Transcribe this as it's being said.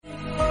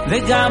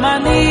וגם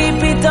אני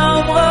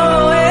פתאום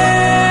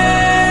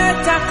רואה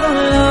את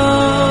הקולות.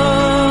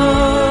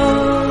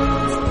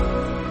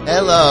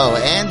 Hello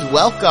and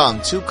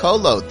welcome to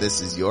Kolot. This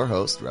is your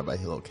host, Rabbi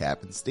Hillel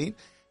Kappenstein,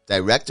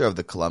 director of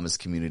the Columbus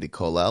Community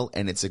Kollel,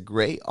 and it's a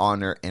great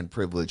honor and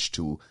privilege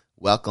to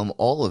welcome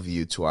all of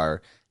you to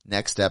our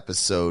next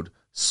episode,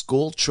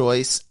 School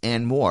Choice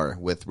and More,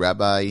 with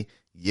Rabbi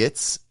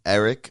Yitz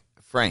Eric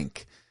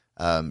Frank.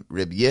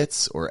 Rib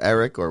Yitz, or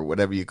Eric, or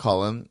whatever you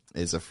call him,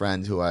 is a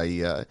friend who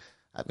I've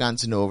gotten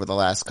to know over the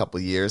last couple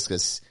of years,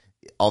 because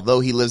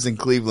although he lives in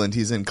Cleveland,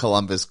 he's in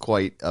Columbus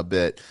quite a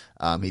bit.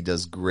 He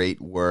does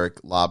great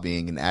work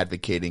lobbying and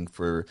advocating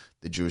for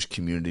the Jewish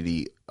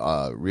community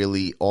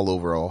really all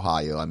over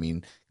Ohio. I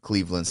mean,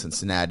 Cleveland,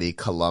 Cincinnati,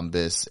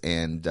 Columbus,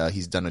 and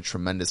he's done a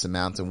tremendous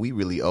amount, and we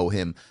really owe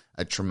him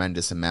a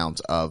tremendous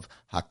amount of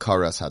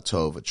hakaras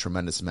hatov, a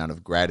tremendous amount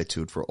of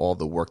gratitude for all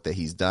the work that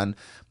he's done.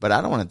 But I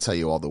don't want to tell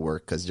you all the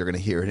work, because you're going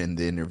to hear it in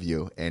the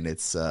interview, and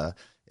it's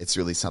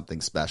really something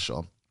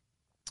special.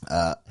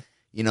 As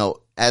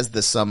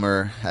the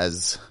summer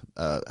has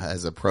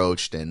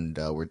approached, and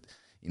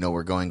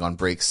we're going on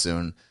break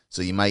soon,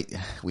 so we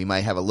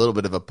might have a little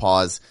bit of a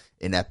pause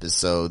in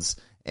episodes.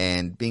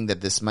 And being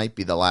that this might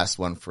be the last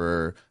one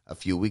for a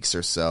few weeks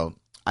or so,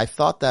 I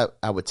thought that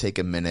I would take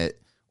a minute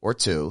or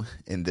two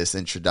in this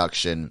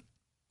introduction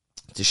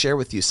to share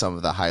with you some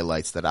of the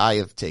highlights that I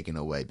have taken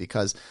away,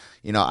 because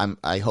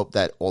I hope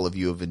that all of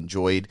you have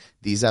enjoyed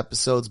these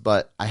episodes.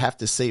 But I have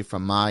to say,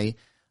 from my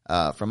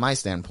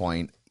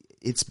standpoint,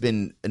 it's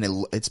been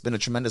a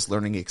tremendous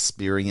learning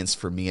experience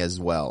for me as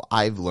well.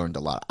 I've learned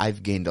a lot.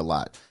 I've gained a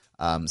lot.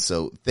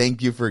 So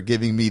thank you for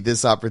giving me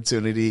this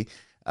opportunity.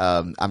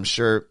 I'm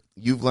sure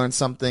you've learned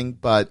something,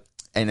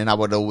 and I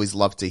would always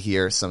love to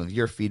hear some of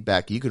your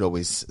feedback. You could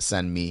always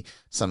send me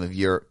some of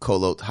your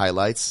Kolot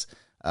highlights.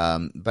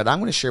 But I'm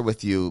going to share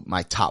with you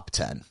my top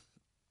 10.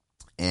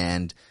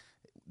 And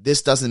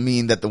this doesn't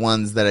mean that the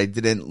ones that I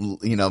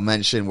didn't,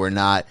 mention were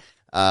not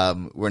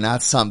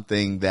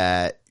something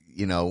that,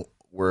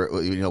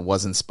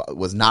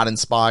 was not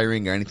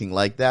inspiring or anything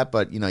like that.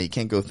 But, you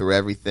can't go through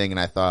everything. And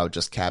I thought I would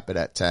just cap it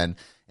at 10,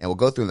 and we'll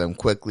go through them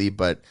quickly.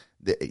 But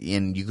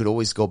and you could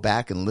always go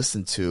back and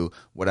listen to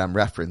what I'm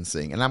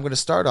referencing. And I'm going to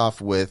start off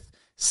with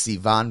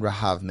Sivan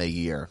Rahav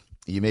Meir.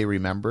 You may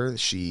remember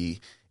she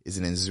is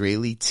an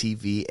Israeli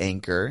TV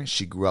anchor.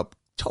 She grew up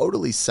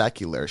totally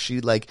secular.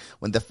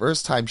 When the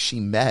first time she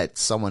met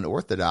someone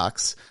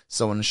Orthodox,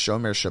 someone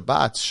Shomer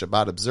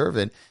Shabbat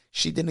observant,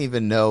 she didn't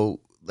even know,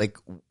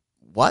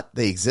 what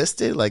they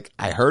existed.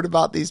 I heard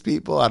about these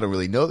people. I don't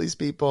really know these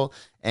people.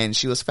 And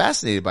she was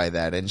fascinated by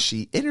that. And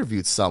she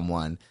interviewed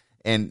someone.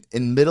 And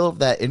in the middle of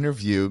that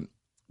interview,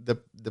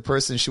 the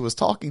person she was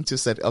talking to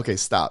said, okay,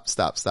 stop.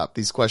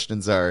 These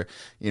questions are,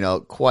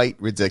 quite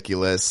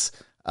ridiculous.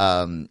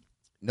 No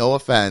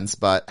offense,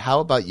 but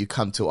how about you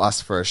come to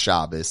us for a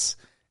Shabbos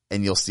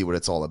and you'll see what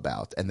it's all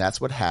about. And that's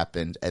what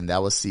happened. And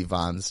that was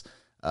Sivan's,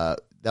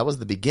 that was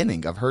the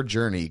beginning of her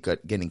journey,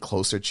 getting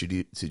closer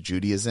to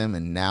Judaism.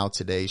 And now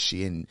today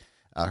she and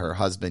her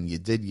husband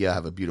Yedidia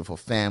have a beautiful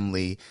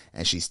family,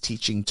 and she's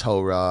teaching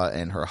Torah,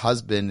 and her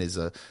husband is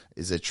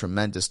a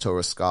tremendous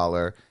Torah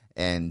scholar,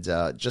 and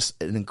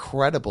just an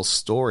incredible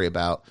story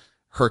about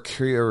her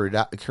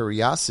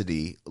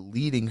curiosity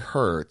leading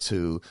her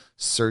to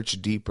search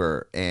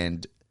deeper.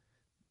 And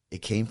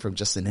it came from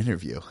just an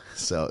interview.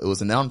 So it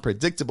was an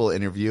unpredictable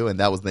interview, and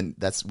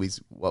that's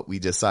what we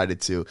decided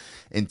to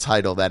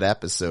entitle that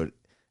episode,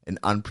 An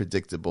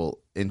Unpredictable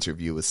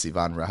Interview with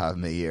Sivan Rahav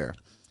Meir.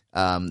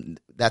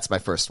 That's my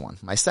first one.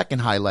 My second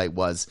highlight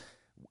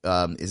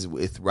is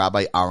with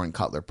Rabbi Aaron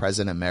Cutler,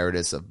 President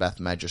Emeritus of Beth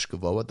Medrash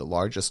Gavoa, the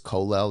largest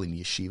kollel in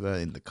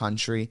yeshiva in the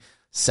country,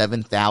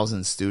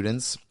 7,000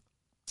 students.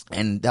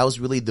 And that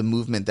was really the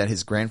movement that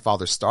his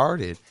grandfather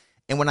started.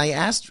 And when I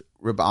asked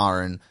Rabbi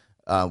Aaron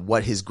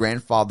what his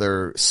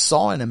grandfather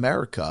saw in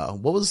America,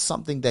 what was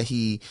something that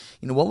he,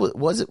 what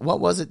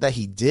was it that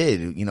he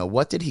did?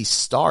 What did he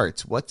start?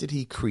 What did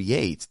he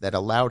create that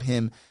allowed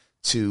him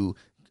to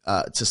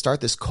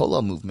start this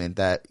kollel movement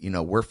that,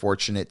 we're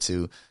fortunate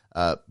to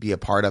be a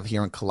part of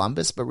here in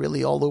Columbus, but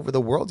really all over the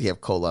world you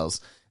have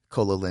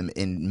kollelim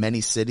in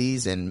many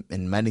cities, and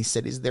in many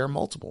cities there are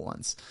multiple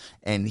ones.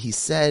 And he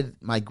said,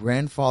 my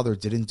grandfather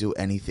didn't do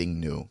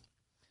anything new.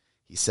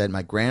 He said,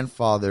 my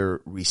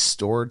grandfather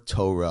restored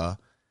Torah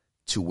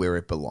to where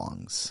it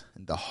belongs,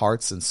 in the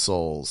hearts and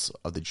souls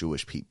of the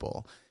Jewish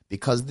people.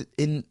 Because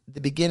in the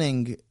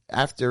beginning,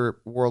 after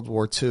World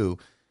War II,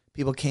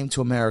 people came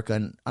to America,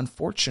 and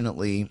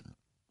unfortunately,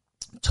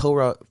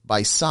 Torah,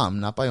 by some,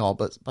 not by all,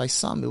 but by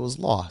some, it was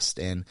lost.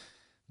 And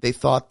they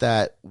thought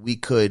that we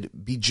could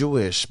be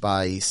Jewish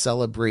by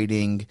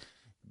celebrating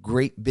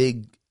great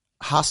big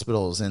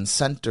hospitals and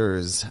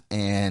centers,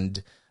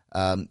 and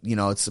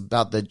it's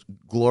about the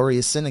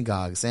glorious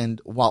synagogues.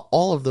 And while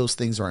all of those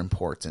things are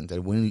important,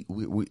 and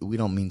we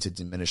don't mean to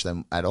diminish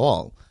them at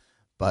all,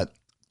 but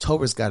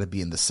Torah's got to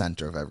be in the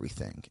center of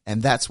everything.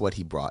 And that's what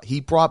he brought. He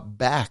brought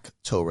back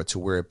Torah to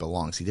where it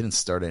belongs. He didn't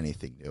start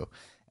anything new.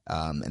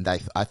 And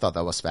I thought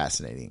that was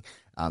fascinating.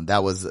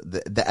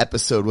 The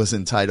episode was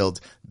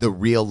entitled "The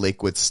Real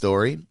Lakewood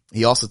Story."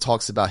 He also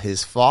talks about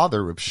his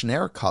father, Reb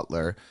Shner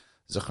Cutler,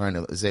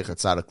 Zecher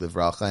Tzaddik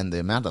Livracha, and the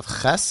amount of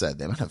chesed,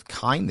 the amount of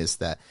kindness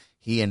that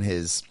he and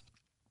his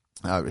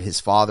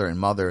father and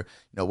mother,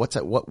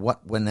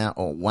 what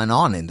went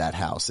on in that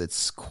house.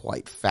 It's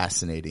quite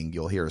fascinating.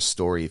 You'll hear a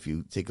story if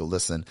you take a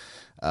listen.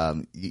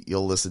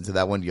 You'll listen to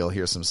that one. You'll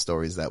hear some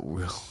stories that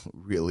will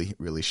really,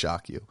 really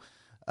shock you.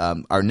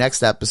 Our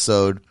next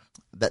episode,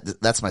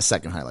 that's my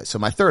second highlight. So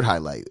my third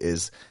highlight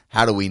is,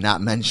 how do we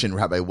not mention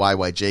Rabbi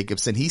Y.Y.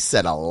 Jacobson? He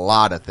said a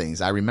lot of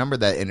things. I remember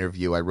that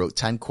interview. I wrote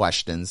 10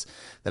 questions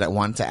that I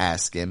wanted to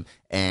ask him,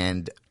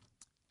 and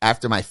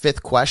after my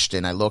fifth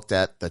question, I looked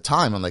at the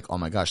time. I'm like, oh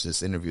my gosh,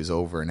 this interview is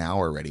over an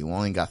hour already. We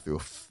only got through,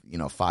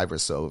 5 or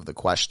so of the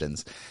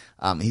questions.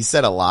 He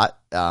said a lot.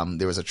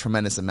 There was a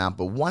tremendous amount,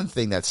 but one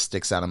thing that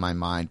sticks out in my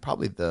mind,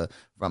 probably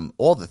from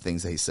all the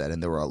things that he said,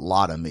 and there were a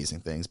lot of amazing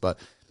things, but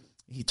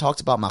he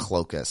talked about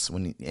machlokas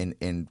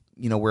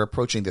we're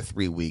approaching the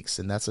 3 weeks,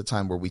 and that's a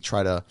time where we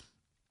try to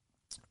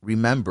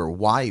remember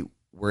why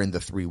we're in the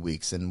 3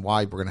 weeks and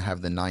why we're going to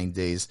have the 9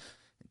 days.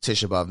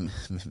 Tisha B'Av,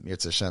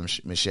 Mirz Hashem,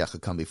 Mashiach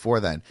could come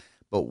before then.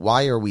 But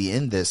why are we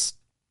in this?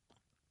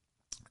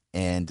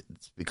 And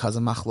it's because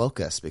of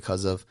machlokas,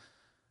 because of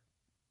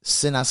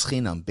sinas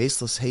chinam,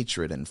 baseless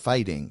hatred and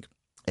fighting.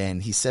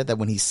 And he said that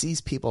when he sees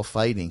people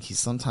fighting, he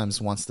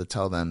sometimes wants to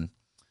tell them,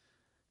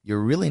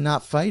 you're really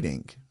not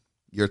fighting.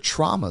 Your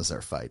traumas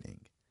are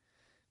fighting.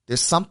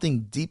 There's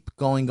something deep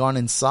going on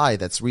inside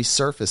that's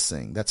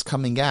resurfacing, that's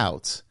coming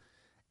out.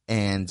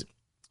 And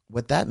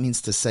what that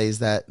means to say is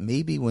that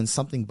maybe when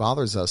something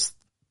bothers us,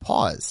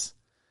 pause.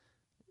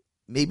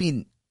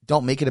 Maybe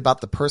don't make it about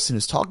the person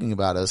who's talking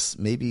about us.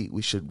 Maybe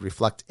we should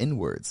reflect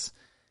inwards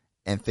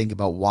and think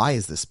about, why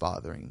is this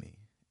bothering me?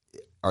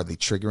 Are they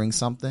triggering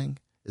something?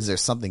 Is there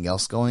something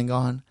else going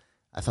on?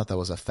 I thought that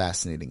was a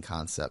fascinating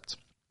concept.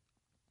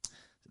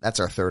 That's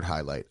our third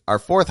highlight. Our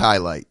fourth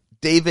highlight,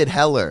 David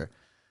Heller.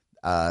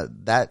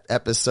 That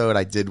episode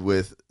I did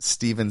with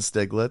Steven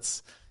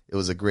Stiglitz. It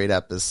was a great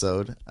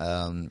episode.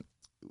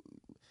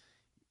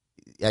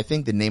 I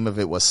think the name of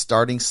it was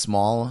Starting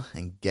Small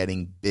and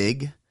Getting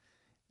Big.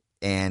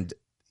 And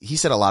he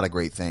said a lot of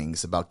great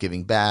things about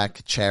giving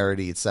back,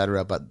 charity,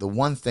 etc. But the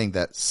one thing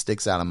that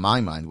sticks out in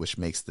my mind, which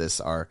makes this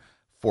our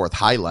fourth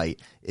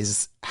highlight,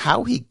 is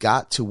how he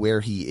got to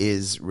where he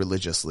is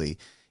religiously.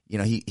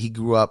 He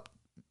grew up,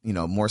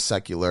 more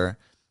secular,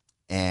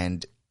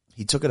 and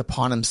he took it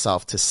upon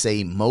himself to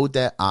say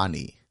Modeh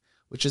Ani,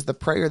 which is the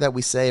prayer that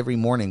we say every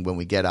morning when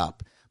we get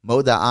up.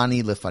 Modeh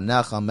Ani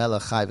lefanecha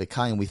melech chai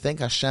v'kayim. We thank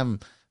Hashem,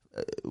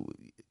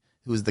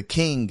 who is the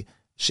King,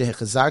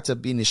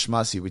 shehechazarta bi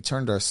nishmasi,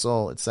 returned our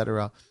soul,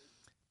 etc.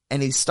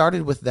 And he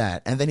started with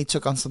that, and then he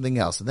took on something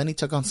else, and then he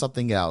took on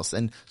something else,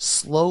 and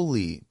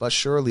slowly but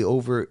surely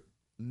over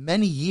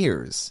many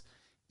years,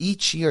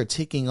 each year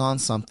taking on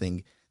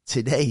something.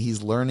 Today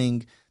he's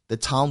learning the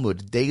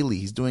Talmud daily.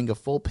 He's doing a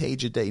full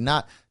page a day,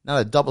 not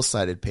a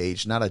double-sided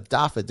page, not a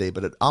daf a day,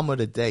 but an amud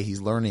a day. He's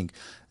learning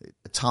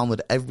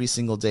Talmud every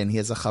single day, and he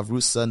has a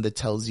chavrusa that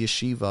tells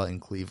yeshiva in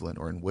Cleveland,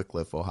 or in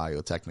Wickliffe,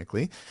 Ohio,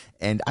 technically.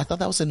 And I thought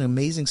that was an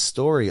amazing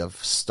story of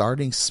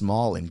starting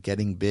small and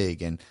getting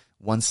big, and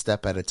one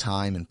step at a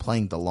time, and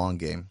playing the long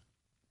game.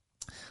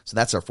 So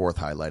that's our fourth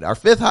highlight. Our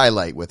fifth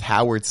highlight with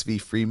Howard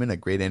Tzvi Friedman, a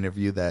great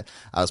interview that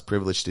I was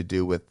privileged to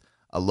do with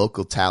a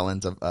local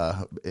talent of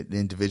an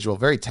individual,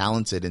 very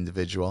talented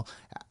individual,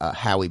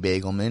 Howie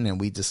Bagelman, and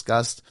we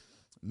discussed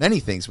many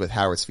things with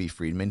Howard Tzvi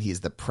Friedman. He's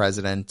the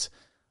president,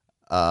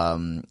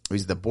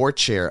 he's the board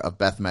chair of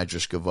Beth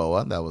Medrash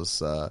Gavoa. That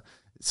was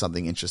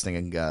something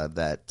interesting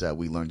that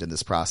we learned in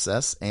this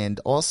process, and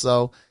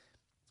also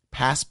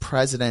past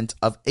president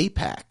of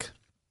AIPAC.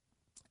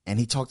 And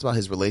he talked about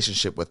his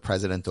relationship with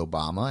President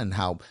Obama and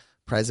how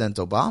President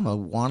Obama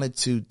wanted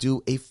to do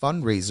a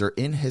fundraiser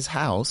in his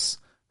house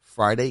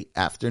Friday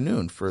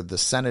afternoon for the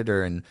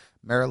senator in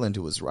Maryland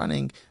who was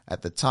running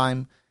at the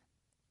time.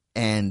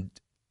 And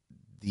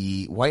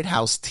the White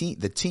House team,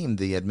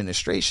 the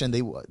administration,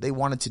 they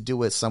wanted to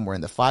do it somewhere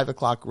in the 5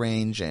 o'clock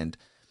range, and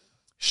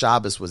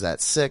Shabbos was at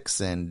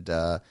 6 and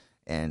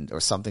or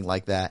something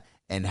like that.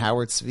 And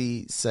Howard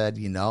Tzvi said,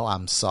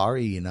 I'm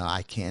sorry,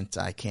 I can't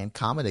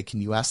accommodate.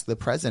 Can you ask the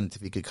president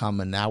if he could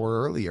come an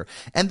hour earlier?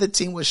 And the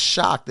team was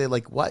shocked. They're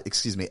like, what?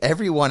 Excuse me.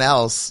 Everyone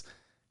else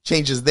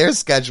changes their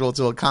schedule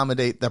to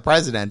accommodate the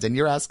president, and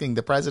you're asking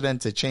the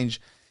president to change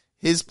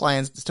his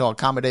plans to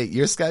accommodate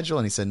your schedule?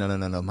 And he said,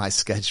 no. My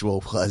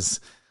schedule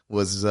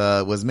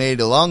was made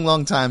a long,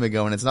 long time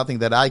ago, and it's nothing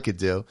that I could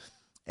do.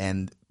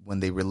 And when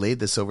they relayed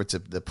this over to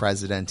the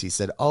president, he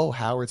said, oh,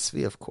 Howard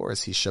Tzvi, of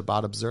course, he's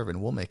Shabbat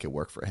observant. We'll make it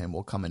work for him.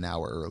 We'll come an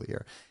hour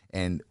earlier.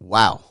 And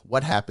wow,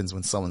 what happens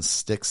when someone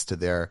sticks to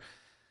to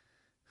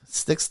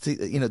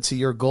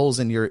your goals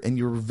and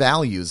your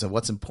values and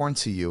what's important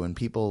to you, and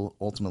people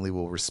ultimately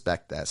will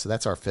respect that. So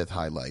that's our fifth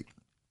highlight.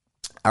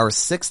 Our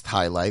sixth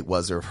highlight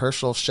was Rav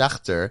Hershel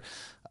Schachter,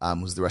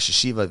 who's the Rosh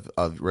Yeshiva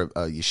of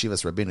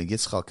Yeshivas Rabbeinu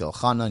Yitzchak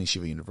Elchanan,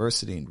 Yeshiva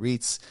University in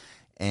Reitz.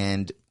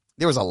 And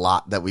there was a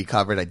lot that we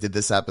covered. I did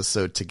this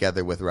episode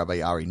together with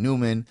Rabbi Ari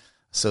Newman,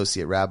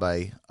 associate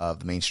rabbi of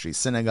the Main Street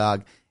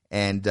Synagogue,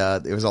 and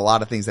there was a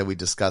lot of things that we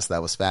discussed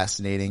that was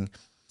fascinating.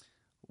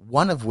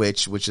 One of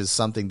which is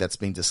something that's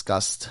being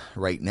discussed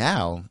right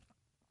now,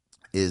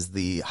 is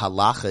the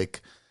halachic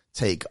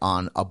take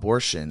on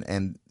abortion.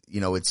 And,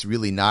 it's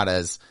really not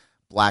as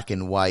black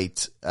and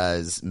white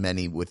as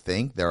many would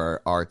think.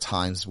 There are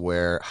times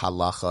where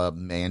halacha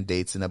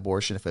mandates an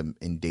abortion if it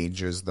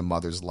endangers the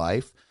mother's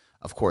life.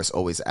 Of course,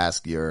 always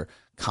ask your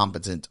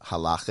competent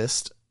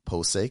halachist,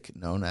 posek,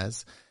 known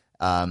as.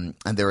 And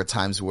there are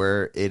times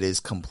where it is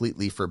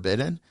completely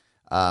forbidden,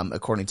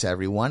 according to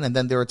everyone. And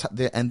then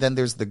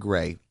there's the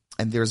gray.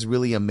 And there's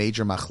really a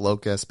major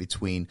machlokas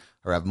between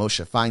Rav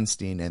Moshe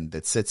Feinstein and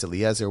the Tzitz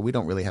Eliezer. We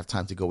don't really have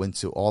time to go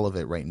into all of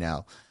it right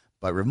now.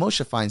 But Rav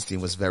Moshe Feinstein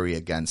was very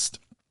against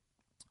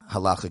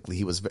halachically.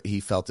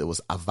 He felt it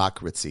was avak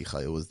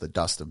ritzicha. It was the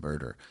dust of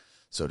murder,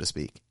 so to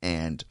speak.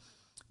 And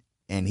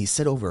he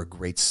said over a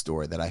great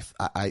story that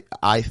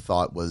I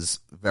thought was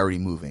very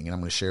moving. And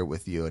I'm going to share it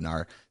with you in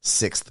our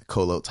 6th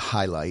Kolot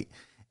highlight.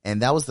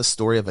 And that was the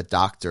story of a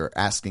doctor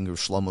asking Rav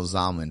Shlomo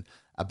Zalman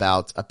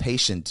about a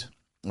patient,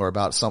 or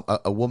about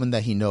a woman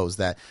that he knows,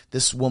 that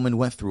this woman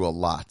went through a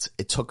lot.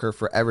 It took her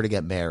forever to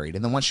get married.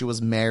 And then once she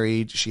was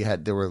married,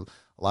 there were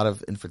a lot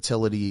of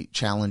infertility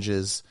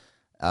challenges,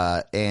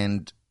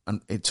 and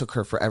it took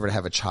her forever to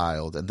have a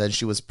child. And then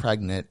she was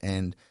pregnant,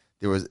 and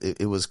it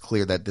was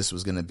clear that this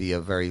was going to be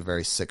a very,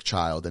 very sick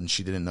child, and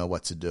she didn't know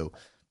what to do.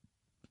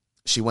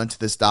 She went to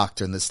this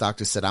doctor, and this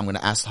doctor said, I'm going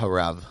to ask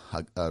Harav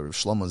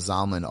Shlomo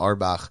Zalman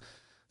Auerbach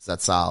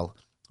Zatzal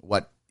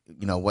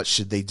what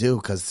should they do?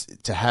 Because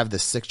to have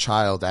this sick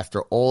child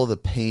after all the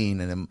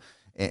pain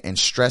and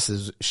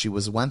stresses she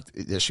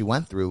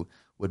went through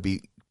would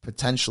be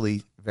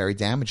potentially very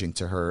damaging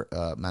to her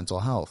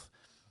mental health.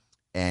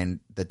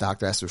 And the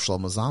doctor asked Rav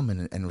Shlomo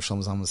Zalman, and Rav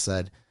Shlomo Zalman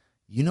said,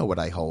 "You know what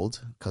I hold,"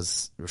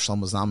 because Rav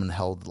Shlomo Zalman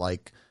held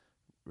like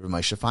Rav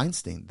Moshe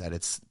Feinstein, that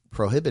it's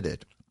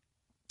prohibited.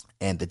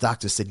 And the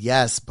doctor said,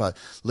 "Yes, but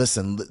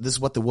listen, this is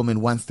what the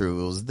woman went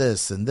through. It was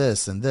this and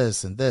this and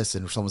this and this."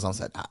 And Rav Shlomo Zalman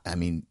said, "I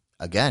mean,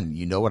 again,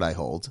 you know what I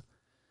hold."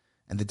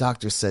 And the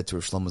doctor said to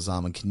Rav Shlomo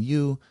Zalman,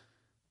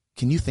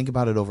 Can you think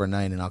about it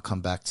overnight, and I'll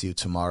come back to you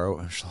tomorrow?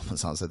 And Shlomo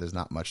Zalman said, "There's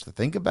not much to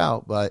think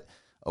about, but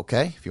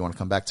okay, if you want to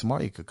come back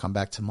tomorrow, you could come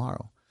back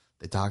tomorrow."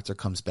 The doctor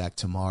comes back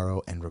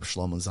tomorrow, and Rav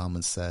Shlomo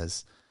Zalman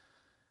says,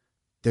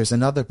 "There's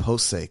another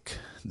posek,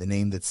 the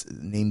name that's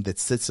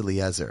Tzitz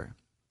Eliezer.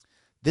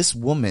 This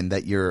woman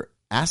that you're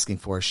asking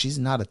for, she's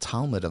not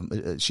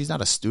she's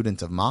not a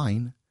student of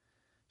mine.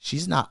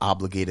 She's not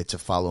obligated to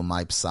follow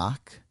my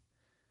psak.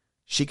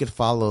 She could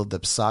follow the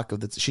psak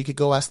of she could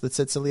go ask the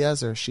Tzitz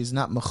Eliezer. She's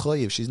not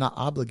mechoyev. She's not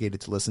obligated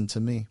to listen to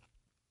me."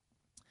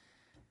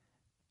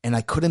 And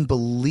I couldn't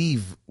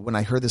believe when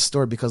I heard this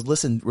story, because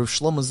listen, Rav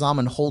Shlomo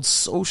Zalman holds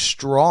so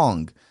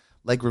strong,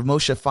 like Rav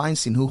Moshe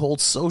Feinstein, who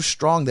holds so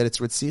strong that it's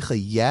ritzicha,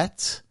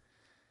 yet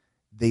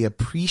they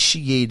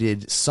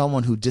appreciated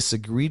someone who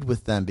disagreed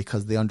with them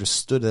because they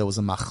understood there was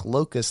a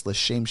machlokas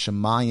l'shem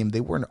shemayim.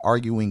 They weren't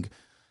arguing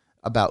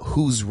about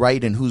who's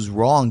right and who's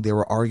wrong. They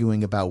were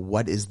arguing about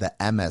what is the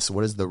emes,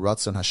 what is the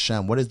Ratzon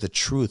Hashem, what is the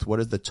truth, what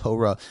is the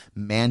Torah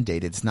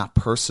mandate. It's not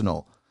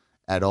personal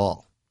at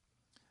all.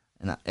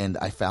 And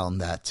I found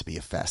that to be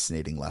a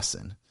fascinating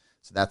lesson.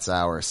 So that's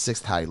our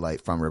 6th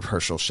highlight from Rav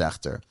Hershel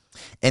Schachter.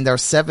 And our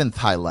 7th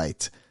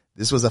highlight,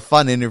 this was a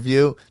fun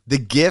interview, The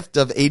Gift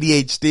of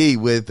ADHD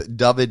with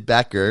David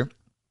Becker,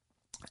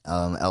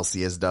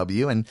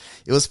 LCSW. And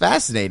it was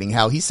fascinating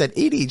how he said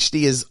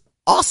ADHD is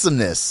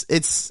awesomeness.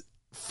 It's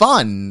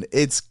fun,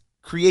 it's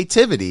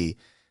creativity,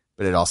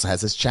 but it also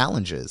has its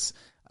challenges.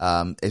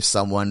 If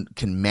someone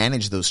can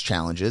manage those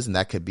challenges, and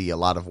that could be a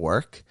lot of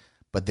work,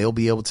 but they'll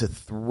be able to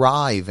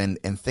thrive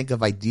and think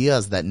of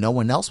ideas that no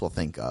one else will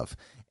think of.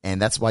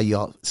 And that's why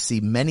you'll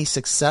see many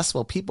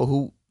successful people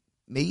who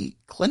may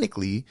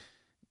clinically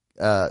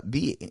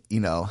be,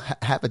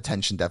 have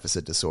attention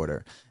deficit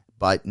disorder,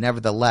 but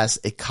nevertheless,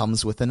 it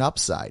comes with an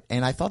upside.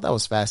 And I thought that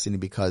was fascinating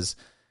because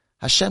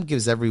Hashem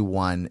gives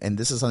everyone, and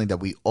this is something that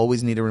we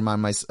always need to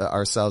remind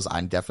ourselves.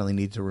 I definitely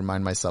need to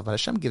remind myself, but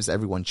Hashem gives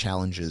everyone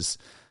challenges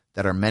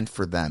that are meant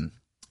for them.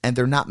 And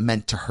they're not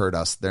meant to hurt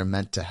us. They're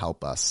meant to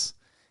help us.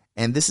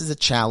 And this is a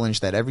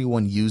challenge that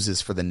everyone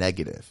uses for the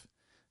negative.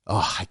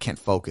 Oh, I can't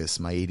focus,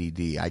 my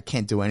ADD. I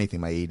can't do anything,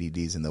 my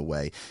ADD's in the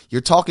way.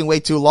 You're talking way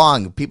too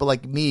long. People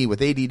like me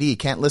with ADD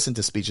can't listen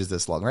to speeches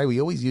this long, right?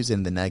 We always use it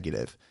in the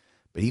negative.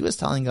 But he was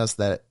telling us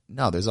that,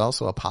 no, there's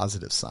also a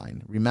positive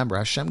sign. Remember,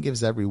 Hashem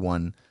gives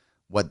everyone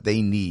what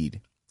they need,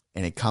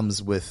 and it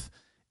comes with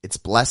its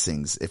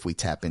blessings if we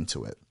tap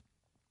into it.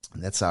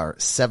 And that's our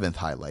 7th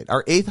highlight.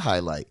 Our 8th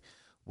highlight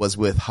was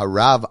with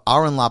Harav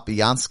Aaron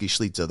Lapiansky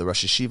Shlita, the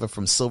Rosh Yeshiva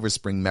from Silver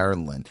Spring,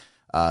 Maryland.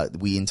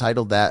 We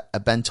entitled that A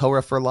Ben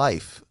Torah for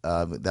Life.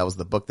 That was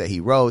the book that he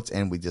wrote,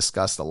 and we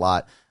discussed a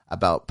lot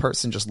about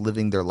person just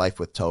living their life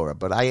with Torah.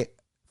 But I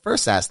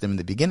first asked him in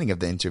the beginning of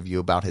the interview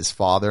about his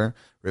father,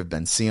 Rav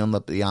Ben Zion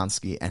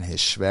Lapiansky, and his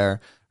shver,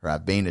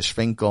 Rav Benish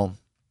Finkel.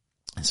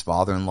 his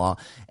father-in-law,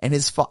 and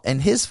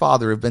his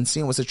father, Ibn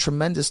Sina, was a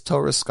tremendous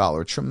Torah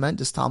scholar, a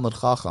tremendous Talmud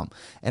Chacham.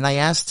 And I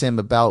asked him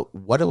about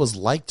what it was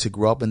like to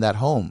grow up in that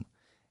home.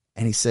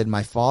 And he said,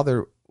 my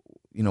father,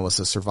 was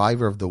a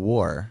survivor of the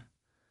war,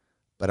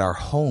 but our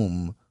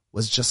home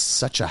was just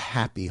such a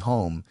happy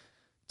home,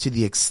 to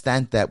the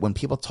extent that when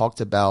people talked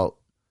about,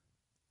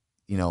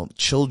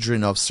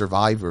 children of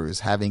survivors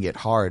having it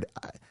hard,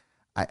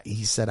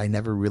 he said, I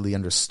never really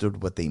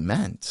understood what they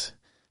meant,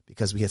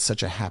 because we had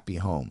such a happy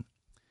home.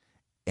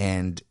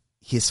 And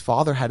his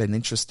father had an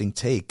interesting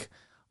take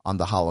on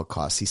the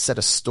Holocaust. He said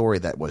a story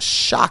that was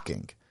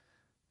shocking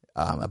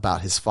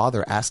about his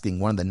father asking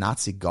one of the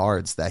Nazi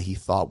guards that he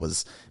thought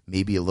was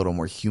maybe a little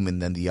more human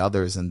than the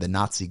others. And the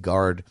Nazi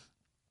guard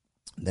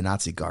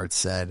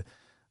said,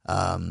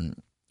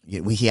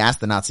 he asked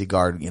the Nazi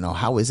guard,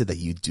 how is it that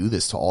you do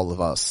this to all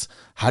of us?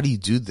 How do you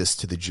do this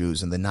to the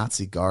Jews? And the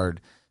Nazi guard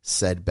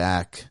said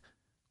back,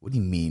 what do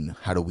you mean?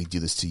 How do we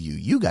do this to you?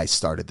 You guys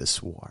started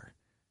this war.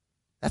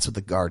 That's what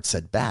the guard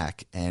said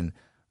back. And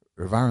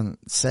Rav Aaron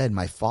said,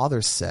 my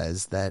father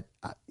says that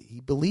he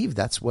believed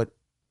that's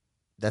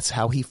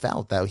how he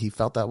felt,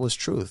 that was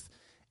truth.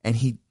 And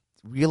he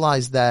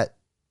realized that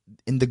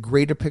in the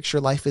greater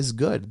picture, life is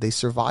good. They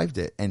survived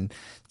it. And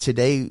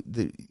today,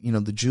 the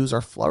Jews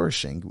are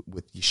flourishing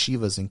with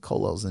yeshivas and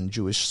kollels and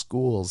Jewish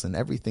schools and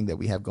everything that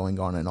we have going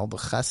on, and all the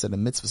chesed and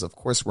mitzvahs. Of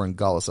course, we're in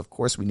Galus. Of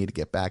course, we need to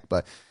get back,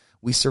 but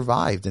we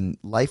survived, and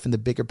life in the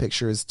bigger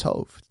picture is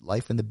tov.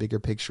 Life in the bigger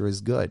picture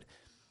is good.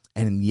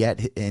 And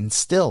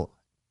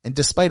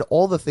despite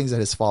all the things that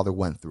his father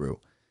went through,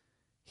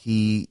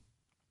 he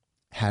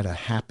had a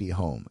happy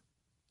home.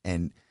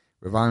 And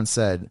Rav Aaron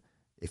said,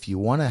 if you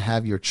want to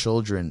have your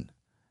children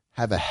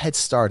have a head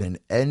start in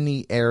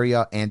any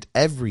area and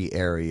every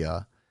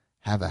area,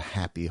 have a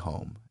happy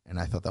home. And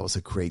I thought that was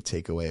a great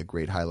takeaway, a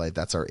great highlight.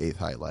 That's our 8th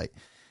highlight.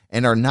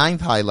 And our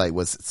 9th highlight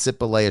was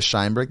Tzippa Leah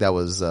Sheinberg. That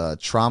was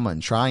Trauma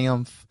and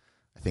Triumph,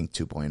 I think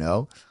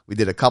 2.0. We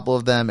did a couple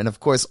of them. And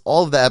of course,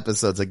 all of the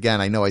episodes,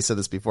 again, I know I said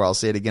this before, I'll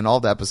say it again, all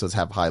the episodes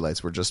have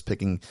highlights. We're just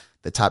picking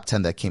the top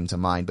 10 that came to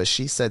mind. But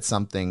she said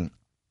something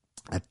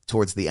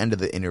towards the end of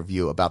the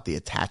interview about the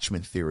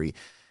attachment theory,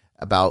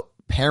 about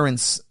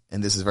parents,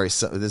 and this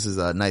is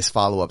a nice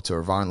follow-up to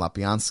Aaron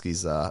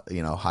Lapiansky's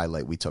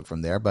highlight we took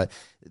from there, but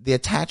the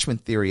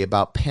attachment theory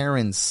about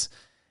parents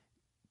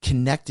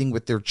connecting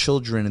with their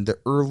children in the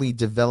early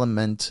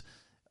development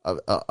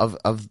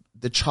of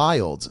the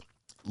child,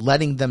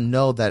 letting them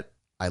know that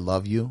I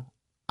love you,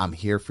 I'm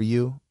here for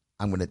you,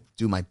 I'm going to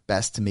do my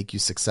best to make you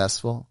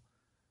successful.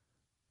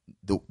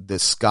 The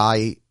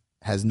sky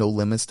has no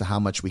limits to how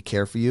much we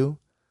care for you,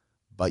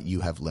 but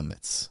you have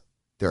limits.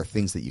 There are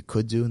things that you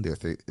could do, and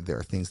there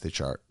are things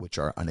which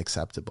are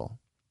unacceptable.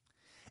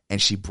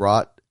 And she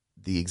brought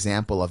the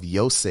example of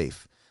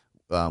Yosef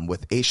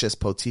with Eshes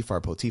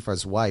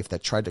Potiphar's wife,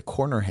 that tried to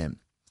corner him.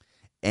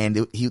 And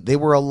they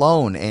were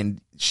alone, and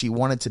she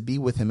wanted to be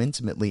with him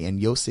intimately, and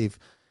Yosef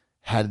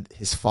had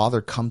his father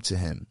come to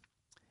him.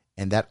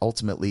 And that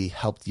ultimately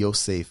helped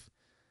Yosef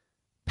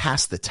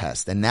pass the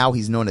test. And now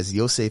he's known as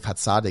Yosef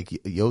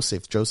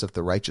HaTzadik, Joseph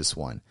the Righteous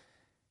One.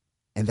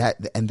 And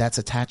that's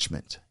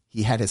attachment.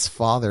 He had his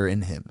father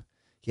in him.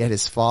 He had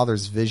his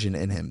father's vision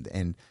in him,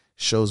 and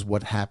shows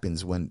what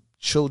happens when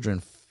children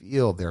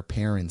feel their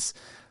parents'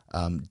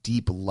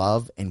 deep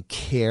love and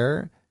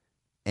care.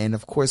 And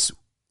of course,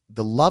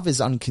 the love is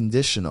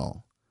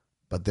unconditional,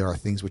 but there are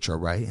things which are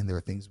right and there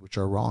are things which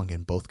are wrong,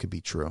 and both could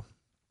be true.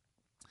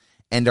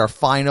 And our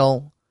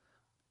final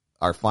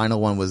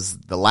one was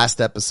the last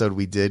episode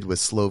we did with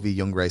Slovi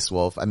Jungreis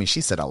Wolf. I mean,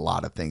 she said a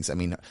lot of things. I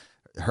mean,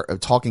 her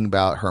talking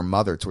about her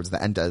mother towards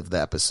the end of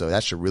the episode,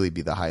 that should really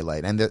be the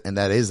highlight, and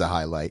that is a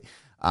highlight.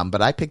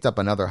 But I picked up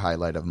another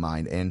highlight of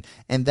mine,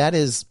 and that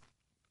is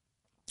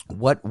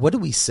what do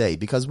we say?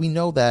 Because we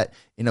know that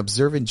in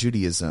observant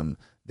Judaism,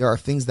 there are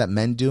things that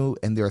men do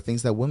and there are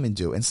things that women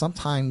do, and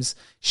sometimes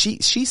she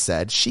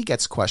said she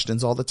gets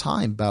questions all the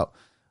time about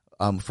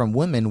from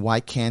women,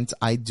 why can't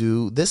I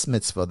do this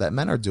mitzvah that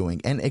men are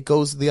doing? And it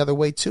goes the other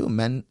way too.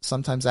 Men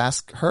sometimes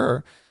ask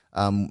her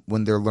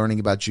when they're learning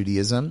about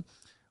Judaism,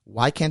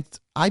 why can't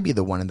I be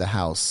the one in the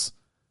house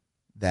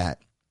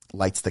that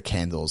lights the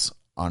candles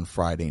on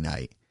Friday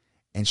night?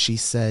 And she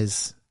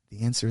says,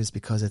 the answer is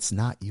because it's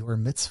not your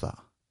mitzvah.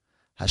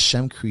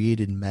 Hashem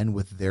created men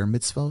with their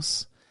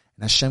mitzvos,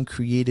 and Hashem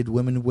created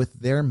women with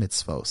their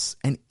mitzvos.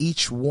 And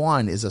each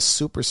one is a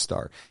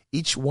superstar.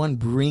 Each one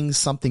brings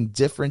something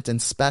different and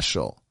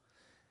special.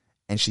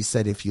 And she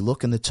said, if you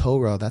look in the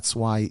Torah, that's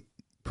why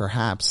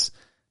perhaps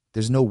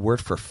there's no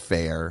word for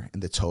fair in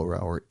the Torah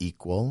or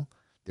equal.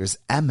 There's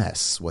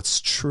emes, what's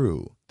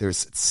true.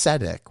 There's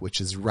tzedek, which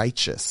is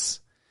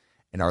righteous.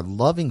 And our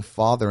loving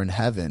Father in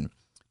heaven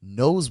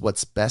knows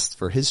what's best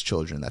for his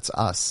children. That's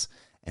us.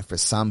 And for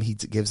some, he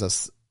gives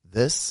us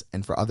this,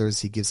 and for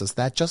others, he gives us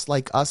that. Just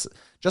like us,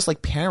 just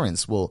like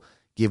parents will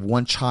give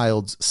one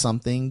child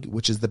something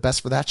which is the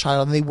best for that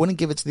child, and they wouldn't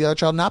give it to the other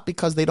child, not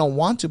because they don't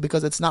want to,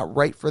 because it's not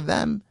right for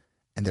them.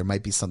 And there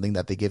might be something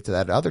that they give to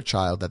that other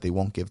child that they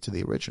won't give to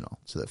the original,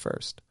 to the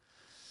first.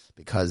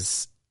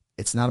 because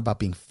it's not about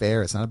being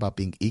fair. It's not about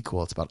being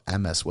equal. It's about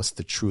emes. What's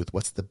the truth?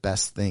 What's the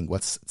best thing?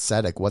 What's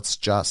tzedek? What's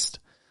just?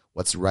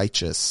 What's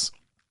righteous?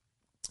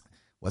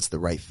 What's the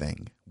right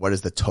thing? What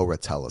does the Torah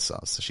tell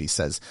us? She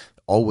says,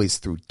 always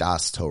through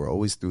Das Torah,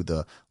 always through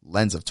the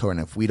lens of Torah.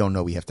 And if we don't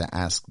know, we have to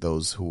ask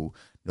those who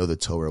know the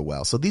Torah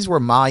well. So these were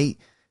my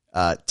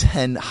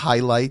 10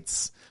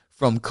 highlights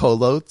from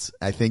Kolot.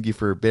 I thank you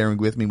for bearing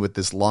with me with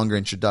this longer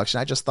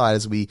introduction. I just thought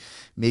as we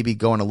maybe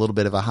go on a little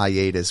bit of a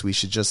hiatus, we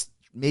should just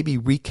maybe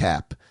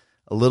recap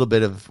a little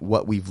bit of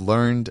what we've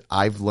learned.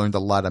 I've learned a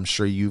lot. I'm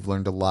sure you've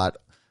learned a lot.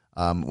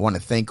 Want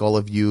to thank all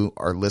of you,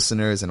 our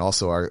listeners, and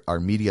also our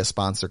media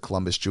sponsor,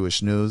 Columbus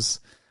Jewish News.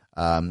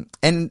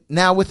 And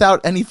now,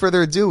 without any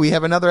further ado, we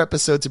have another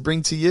episode to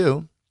bring to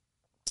you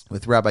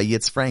with Rabbi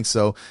Yitz Frank.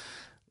 So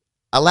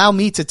allow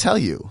me to tell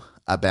you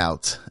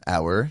about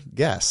our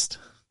guest.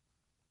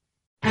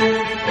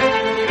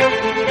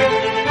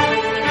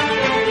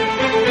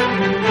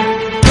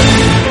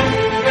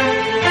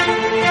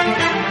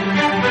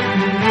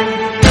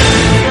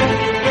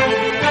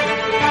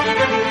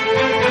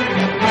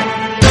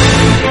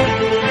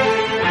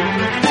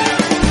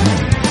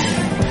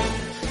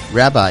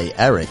 Rabbi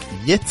Eric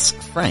Yitz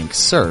Frank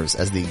serves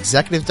as the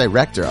Executive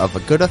Director of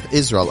Agudath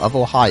Israel of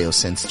Ohio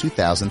since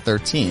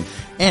 2013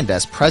 and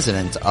as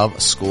President of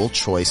School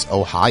Choice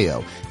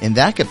Ohio. In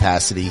that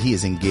capacity, he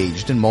is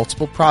engaged in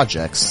multiple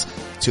projects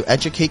to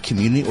educate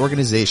community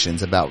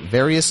organizations about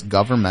various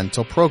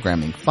governmental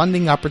programming,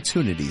 funding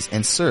opportunities,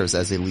 and serves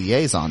as a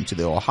liaison to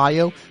the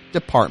Ohio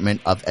Department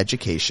of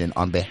Education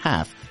on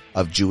behalf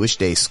of Jewish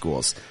day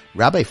schools.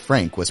 Rabbi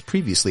Frank was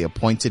previously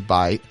appointed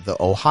by the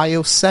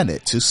Ohio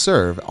Senate to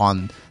serve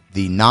on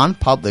the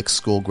Non-Public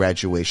School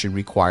Graduation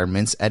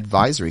Requirements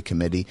Advisory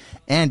Committee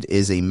and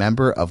is a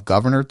member of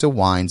Governor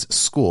DeWine's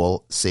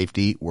School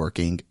Safety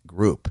Working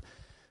Group.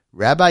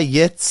 Rabbi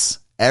Yitz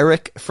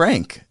Eric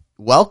Frank,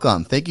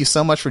 welcome. Thank you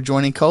so much for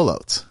joining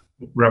Kolot.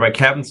 Rabbi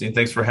Kappenstein,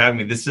 thanks for having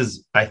me. This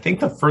is, I think,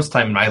 the first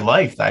time in my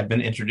life that I've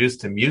been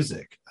introduced to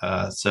music.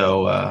 I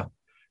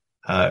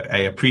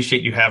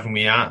appreciate you having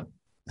me on.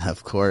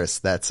 Of course,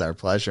 that's our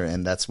pleasure,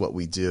 and that's what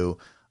we do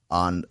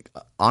on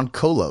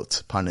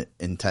Kolot, pun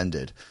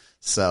intended.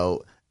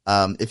 So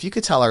if you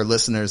could tell our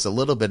listeners a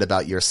little bit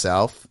about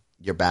yourself,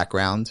 your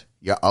background,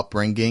 your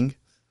upbringing,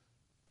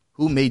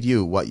 who made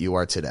you what you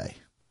are today?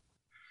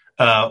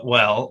 I've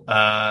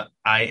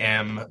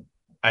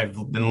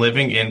been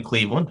living in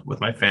Cleveland with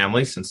my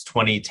family since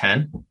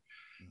 2010.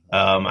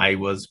 I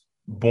was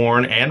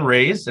born and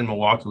raised in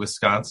Milwaukee,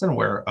 Wisconsin,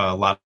 where a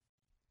lot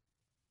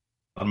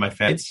of my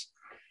family.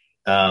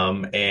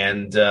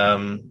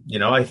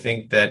 I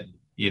think that,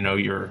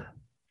 your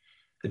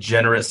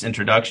generous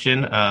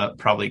introduction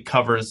probably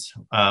covers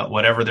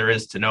whatever there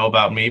is to know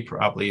about me,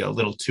 probably a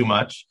little too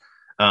much.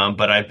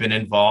 But I've been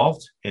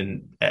involved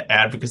in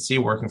advocacy,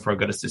 working for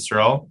Agudath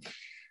Israel,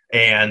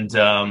 and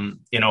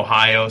in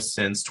Ohio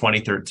since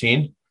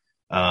 2013.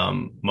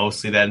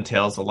 Mostly that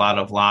entails a lot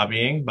of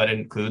lobbying, but it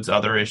includes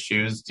other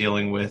issues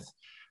dealing with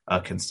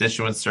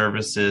constituent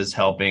services,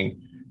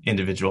 helping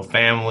individual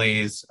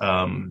families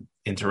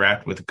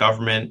interact with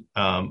government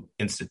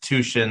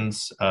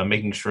institutions,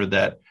 making sure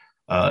that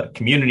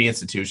community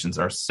institutions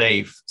are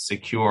safe,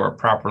 secure,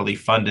 properly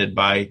funded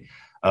by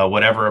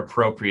whatever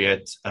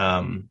appropriate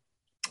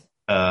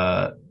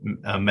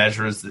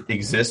measures that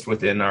exist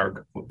within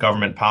our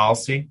government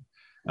policy.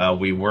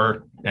 We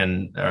work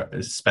and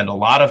spend a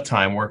lot of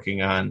time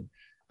working on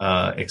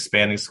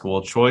expanding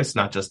school choice,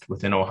 not just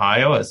within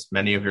Ohio, as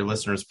many of your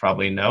listeners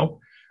probably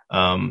know,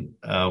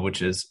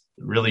 which is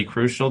really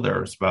crucial.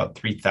 There's about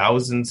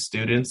 3,000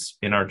 students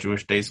in our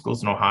Jewish day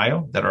schools in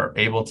Ohio that are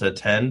able to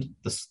attend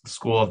the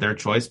school of their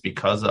choice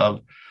because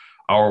of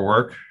our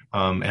work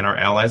and our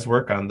allies'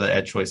 work on the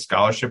Ed Choice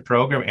Scholarship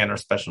Program and our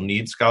special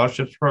needs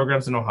scholarships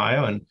programs in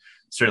Ohio. And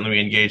certainly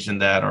we engage in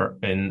that or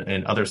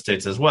in other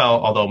states as well,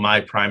 although my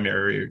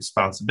primary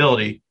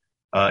responsibility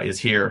is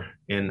here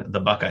in the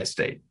Buckeye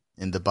State.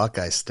 In the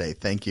Buckeye State.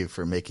 Thank you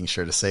for making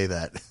sure to say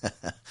that.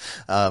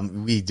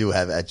 We do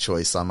have Ed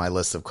Choice on my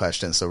list of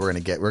questions, so we're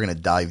going to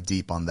dive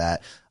deep on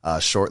that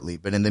shortly.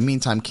 But in the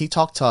meantime, can you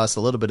talk to us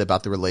a little bit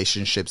about the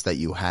relationships that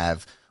you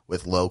have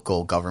with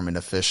local government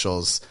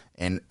officials,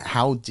 and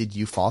how did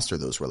you foster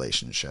those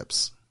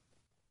relationships?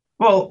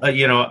 Well,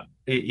 in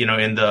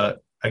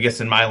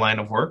my line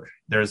of work,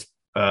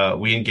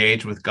 we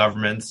engage with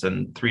governments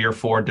in 3 or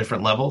 4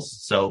 different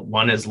levels. So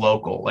one is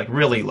local, like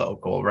really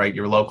local, right?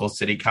 Your local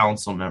city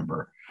council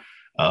member,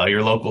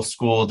 your local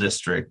school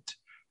district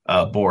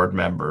board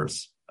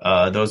members.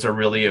 Those are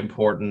really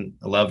important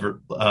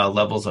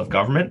levels of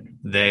government.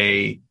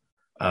 They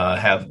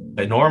have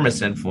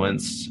enormous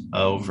influence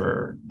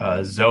over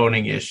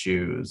zoning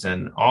issues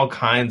and all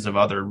kinds of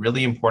other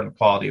really important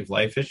quality of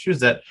life issues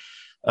that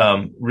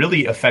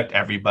really affect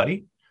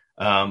everybody.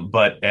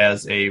 But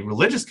as a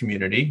religious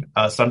community,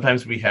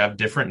 sometimes we have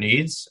different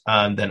needs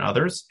than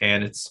others,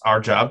 and it's our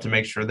job to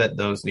make sure that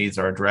those needs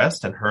are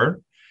addressed and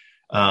heard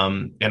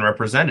and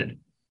represented.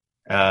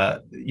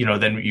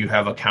 then you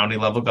have a county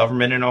level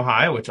government in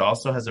Ohio, which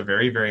also has a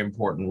very, very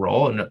important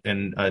role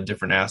in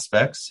different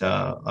aspects.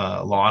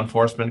 Law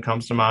enforcement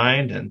comes to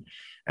mind,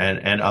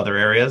 and other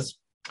areas.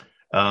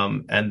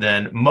 And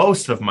then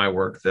most of my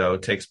work, though,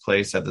 takes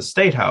place at the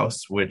State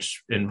House,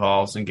 which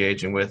involves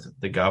engaging with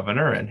the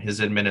governor and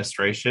his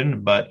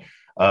administration, but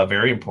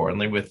very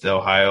importantly, with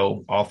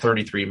all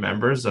 33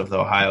 members of the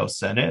Ohio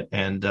Senate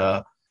and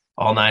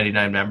all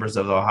 99 members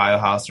of the Ohio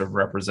House of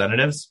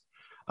Representatives.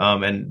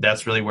 And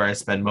that's really where I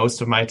spend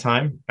most of my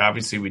time.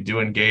 Obviously, we do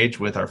engage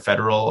with our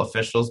federal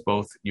officials,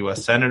 both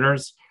U.S.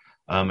 senators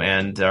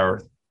and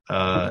our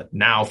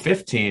now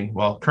 15.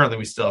 Well, currently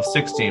we still have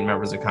 16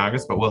 members of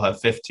Congress, but we'll have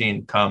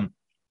 15 come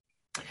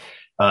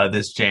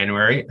this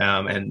January.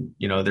 And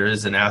there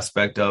is an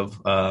aspect of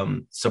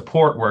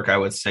support work, I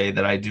would say,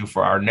 that I do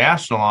for our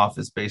national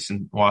office based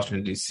in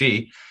Washington,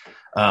 D.C.,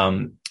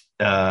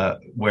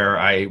 where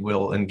I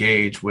will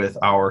engage with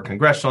our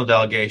congressional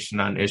delegation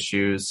on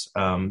issues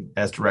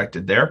as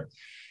directed there.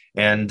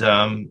 And,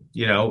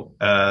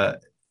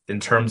 in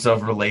terms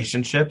of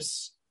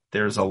relationships,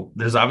 there's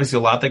obviously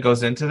a lot that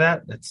goes into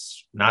that.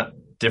 It's not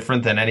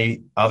different than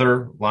any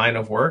other line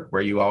of work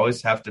where you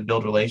always have to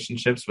build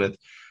relationships with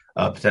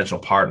potential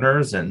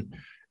partners and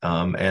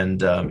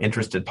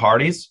interested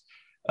parties.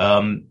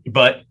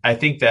 But I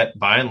think that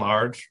by and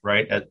large,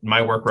 right, at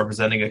my work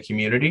representing a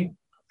community,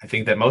 I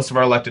think that most of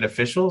our elected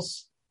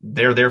officials,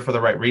 they're there for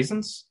the right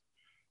reasons.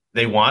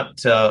 They want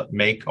to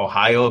make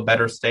Ohio a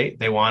better state.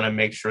 They want to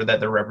make sure that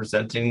they're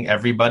representing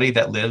everybody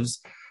that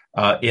lives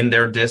in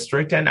their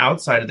district and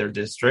outside of their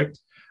district.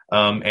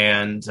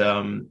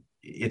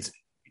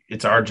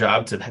 It's our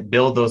job to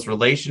build those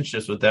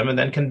relationships with them and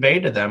then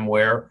convey to them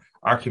where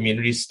our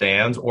community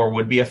stands or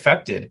would be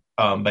affected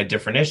by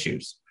different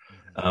issues.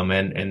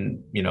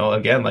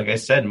 Again, like I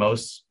said,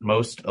 most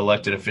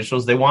elected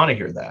officials, they want to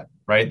hear that,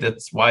 right?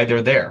 That's why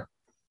they're there.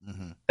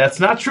 Mm-hmm.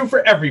 That's not true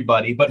for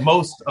everybody, but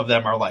most of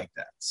them are like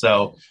that.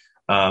 So,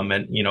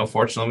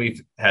 fortunately,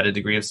 we've had a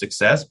degree of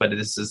success, but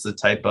this is the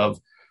type of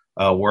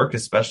work,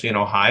 especially in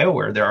Ohio,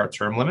 where there are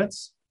term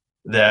limits,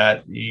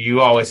 that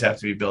you always have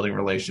to be building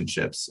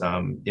relationships,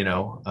 but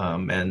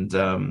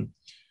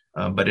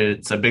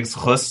it's a big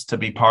zchus to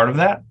be part of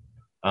that.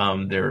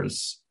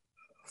 There's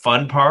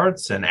fun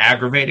parts and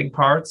aggravating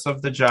parts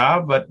of the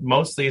job, but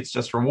mostly it's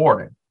just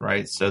rewarding,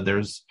 right? So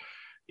there's,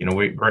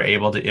 we're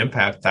able to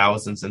impact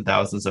thousands and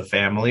thousands of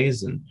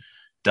families and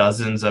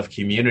dozens of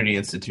community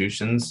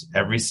institutions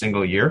every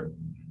single year.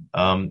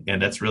 And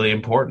that's really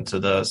important to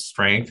the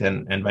strength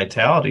and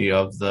vitality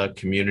of the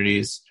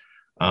communities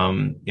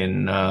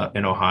in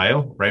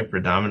Ohio, right?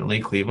 Predominantly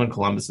Cleveland,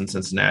 Columbus, and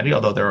Cincinnati,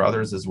 although there are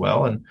others as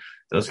well. And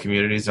those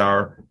communities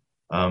are,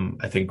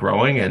 I think,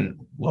 growing,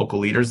 and local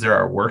leaders there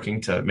are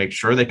working to make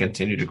sure they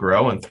continue to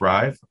grow and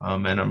thrive.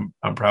 And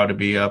I'm proud to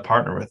be a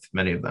partner with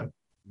many of them.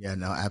 Yeah,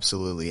 no,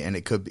 absolutely. And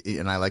it could be,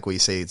 and I like what you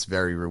say, it's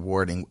very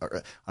rewarding.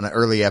 On an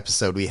early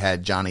episode, we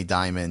had Johnny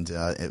Diamond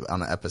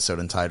on an episode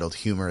entitled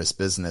Humorous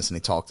Business, and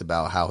he talked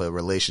about how a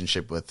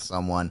relationship with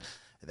someone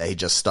that he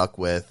just stuck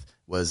with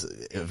was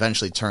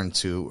eventually turned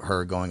to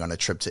her going on a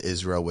trip to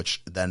Israel,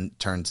 which then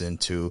turns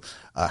into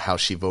how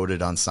she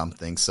voted on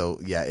something. So,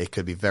 yeah, it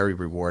could be very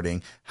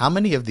rewarding. How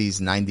many of these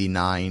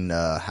 99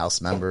 House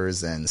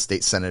members and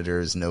state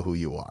senators know who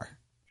you are?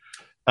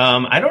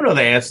 I don't know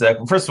the answer to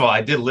that. First of all, I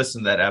did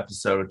listen to that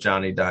episode with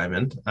Johnny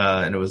Diamond,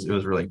 and it was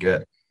really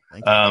good.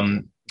 So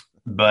on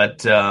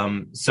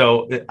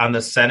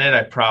the Senate,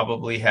 I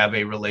probably have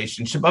a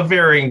relationship of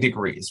varying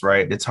degrees,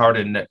 right? It's hard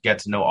to get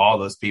to know all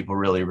those people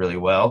really, really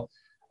well.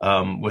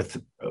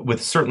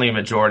 With certainly a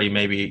majority,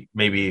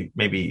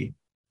 maybe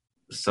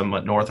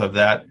somewhat north of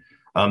that.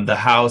 The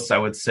House, I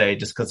would say,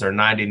 just because there are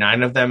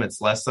 99 of them, it's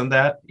less than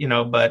that,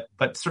 but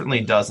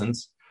certainly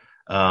dozens.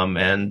 Our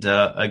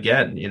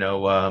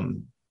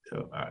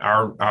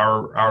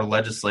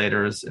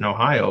legislators in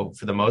Ohio,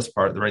 for the most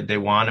part, right, they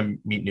want to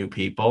meet new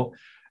people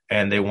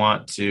and they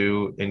want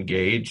to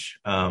engage.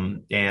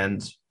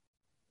 And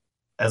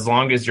as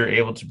long as you're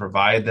able to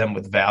provide them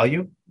with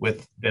value,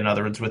 in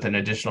other words, with an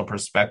additional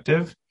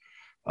perspective,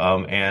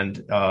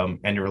 and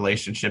your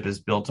relationship is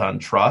built on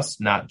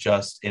trust, not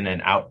just in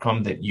an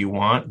outcome that you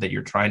want, that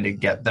you're trying to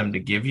get them to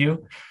give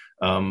you.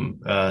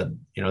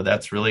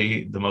 That's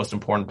really the most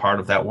important part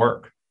of that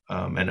work.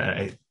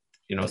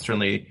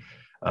 Certainly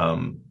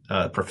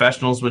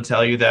professionals would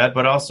tell you that,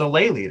 but also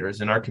lay leaders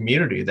in our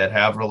community that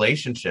have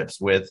relationships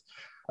with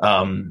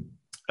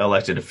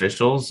elected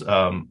officials.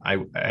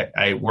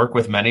 I work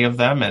with many of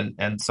them,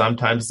 and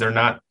sometimes they're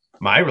not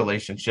my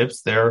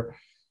relationships. They're,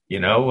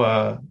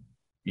 Rabbi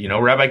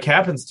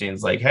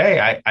Kappenstein's like,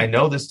 hey, I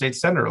know this state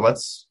senator.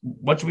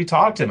 What should we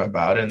talk to him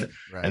about? And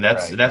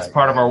that's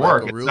part of our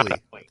work.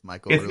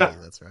 Michael Rulli,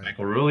 that's right.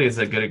 Michael Rulli is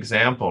a good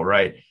example,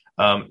 right?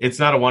 It's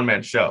not a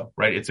one-man show,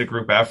 right? It's a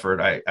group effort.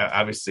 I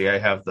obviously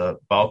have the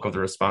bulk of the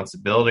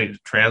responsibility to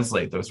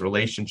translate those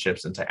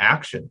relationships into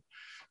action.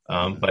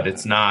 But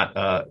it's not.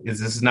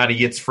 This is not a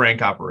Yitz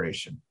Frank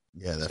operation.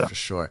 Yeah, that's for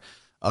sure.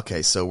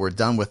 Okay, so we're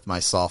done with my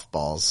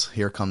softballs.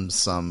 Here comes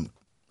some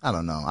I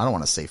don't know. I don't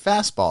want to say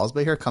fastballs,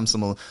 but here comes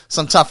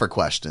some tougher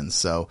questions.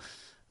 So,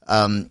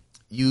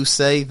 you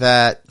say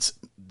that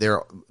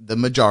the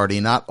majority,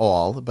 not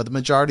all, but the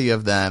majority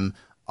of them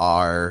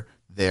are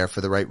there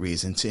for the right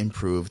reason, to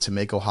improve, to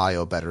make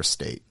Ohio a better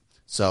state.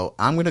 So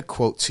I'm going to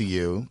quote to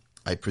you.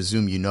 I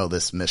presume you know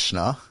this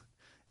Mishnah,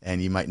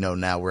 and you might know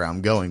now where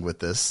I'm going with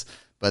this.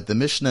 But the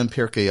Mishnah in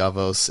Pirkei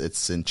Avos,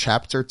 it's in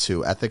chapter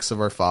 2, Ethics of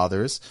Our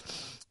Fathers.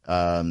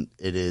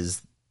 It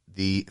is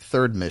the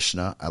third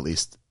Mishnah, at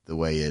least the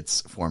way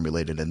it's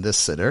formulated in this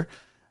siddur.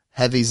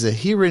 Hevi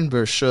zehirin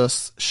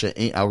bershus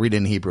she'ein. I'll read it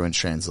in Hebrew and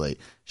translate.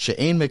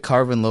 She'ein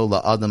mekarven lo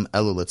la'adam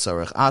elu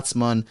letzarech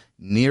atzman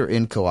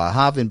nir'in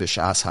koahavin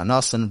b'shas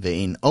hanasan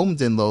ve'in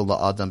omdin lo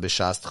la'adam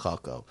b'shas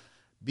tchako.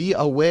 Be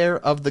aware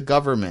of the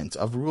government,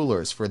 of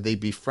rulers, for they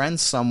befriend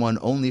someone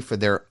only for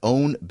their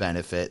own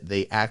benefit.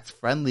 They act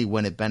friendly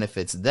when it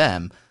benefits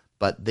them,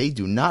 but they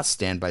do not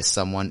stand by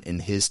someone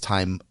in his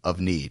time of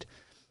need.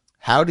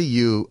 How do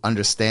you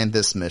understand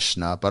this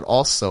Mishnah, but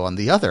also, on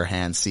the other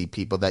hand, see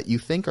people that you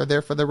think are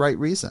there for the right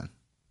reason?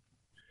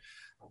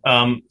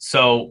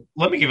 So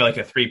let me give you like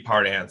a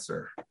 3-part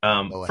answer.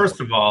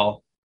 First of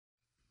all,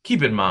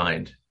 keep in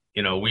mind,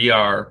 we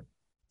are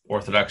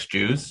Orthodox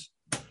Jews.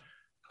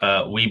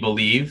 We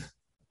believe,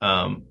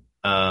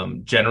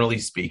 generally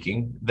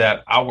speaking,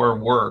 that our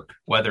work,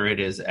 whether it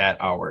is at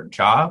our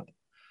job,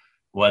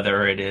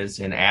 whether it is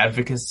in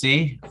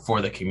advocacy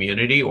for the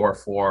community or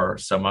for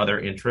some other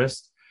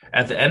interest,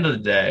 at the end of the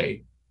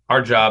day,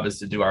 our job is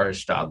to do our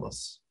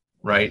hishtadlus,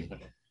 right?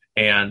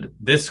 And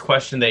this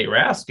question that you're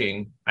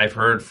asking, I've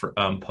heard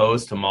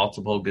posed to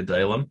multiple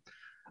gedolim.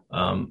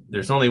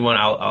 There's only one.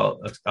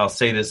 I'll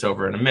say this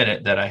over in a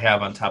minute that I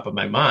have on top of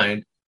my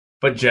mind.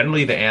 But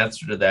generally, the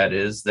answer to that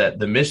is that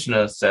the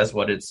Mishnah says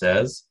what it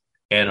says,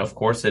 and of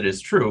course, it is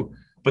true.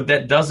 But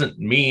that doesn't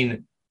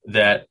mean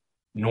that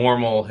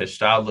normal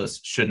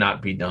hishtadlus should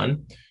not be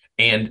done.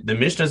 And the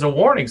Mishnah is a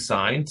warning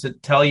sign to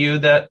tell you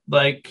that,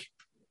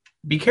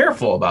 be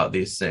careful about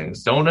these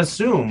things. Don't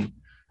assume.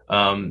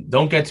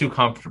 Don't get too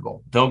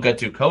comfortable. Don't get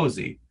too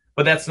cozy.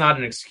 But that's not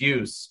an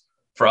excuse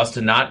for us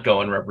to not go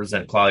and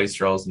represent Klal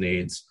Yisrael's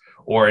needs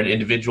or an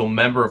individual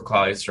member of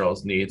Klal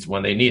Yisrael's needs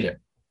when they need it.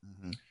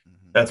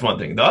 That's one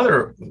thing. The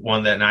other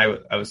one that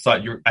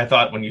I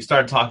thought when you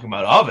started talking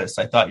about Avis,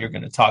 I thought you were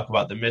going to talk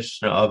about the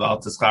Mishnah of Al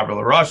Tischaber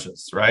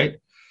L'Roshos, right?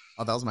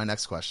 Oh, that was my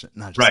next question.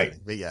 No, just right.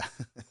 Kidding, but yeah.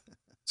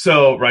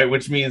 So, right,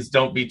 which means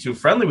don't be too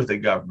friendly with the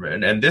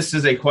government. And this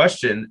is a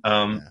question.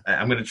 I'm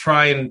going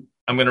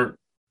to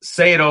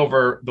say it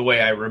over the way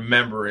I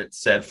remember it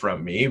said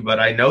from me, but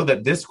I know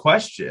that this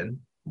question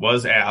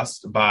was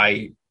asked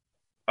by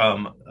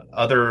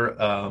other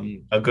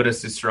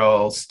Agudas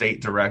Yisrael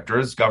state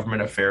directors,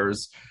 government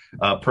affairs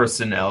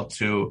personnel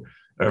to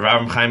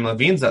Rav Chaim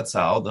Levin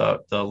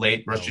Zatzal, the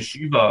late Rosh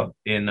Yeshiva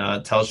in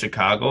Tel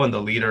Chicago, and the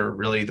leader,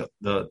 really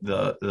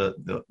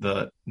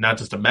the not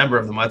just a member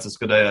of the Motzes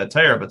Gedolei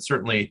Torah, but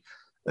certainly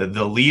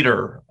the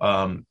leader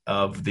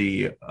of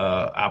the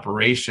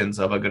operations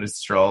of Agudas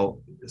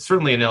Yisrael,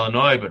 certainly in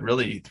Illinois, but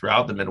really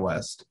throughout the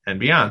Midwest and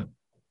beyond.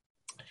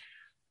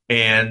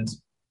 And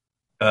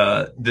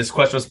this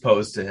question was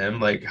posed to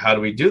him, how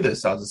do we do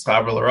this? Al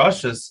Tischaber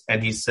L'Roshos,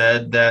 and he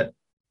said that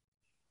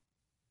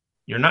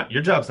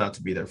your job's not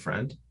to be their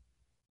friend.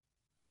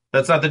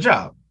 That's not the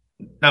job.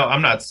 Now,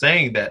 I'm not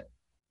saying that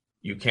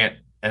you can't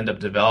end up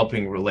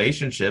developing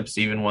relationships,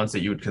 even ones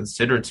that you would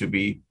consider to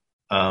be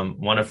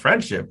one of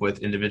friendship with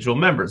individual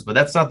members, but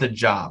that's not the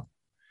job.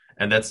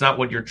 And that's not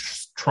what you're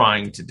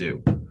trying to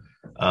do.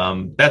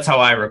 That's how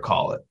I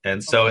recall it.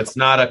 And so it's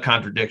not a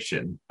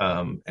contradiction.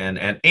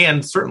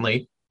 And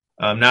certainly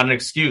not an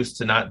excuse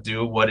to not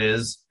do what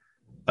is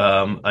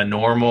a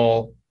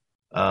normal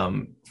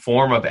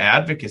form of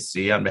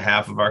advocacy on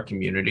behalf of our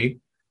community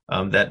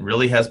that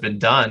really has been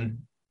done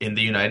in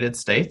the United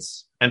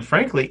States and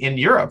frankly in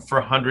Europe for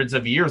hundreds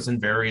of years in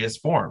various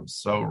forms.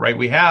 So, right,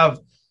 we have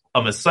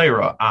a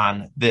Messiah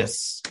on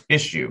this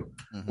issue.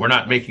 Mm-hmm. We're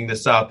not making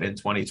this up in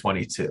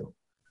 2022.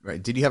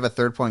 Right. Did you have a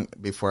third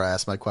point before I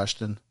ask my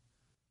question?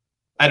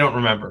 I don't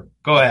remember.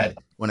 Go ahead.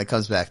 When it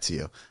comes back to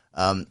you.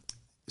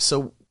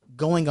 So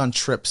going on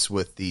trips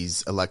with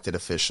these elected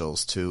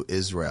officials to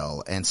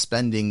Israel and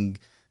spending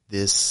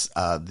this,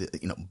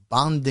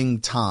 bonding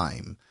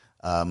time,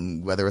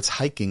 whether it's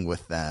hiking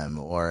with them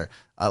or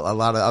a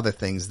lot of other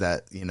things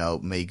that,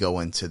 may go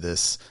into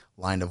this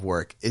line of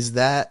work. Is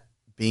that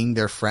being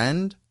their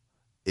friend?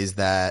 Is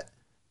that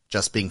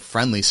just being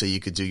friendly so you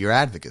could do your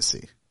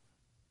advocacy?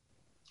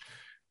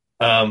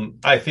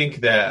 I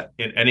think that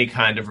in any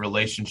kind of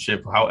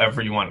relationship,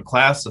 however you want to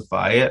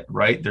classify it,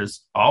 right,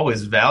 there's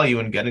always value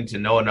in getting to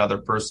know another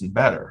person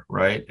better,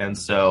 right? And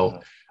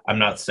so I'm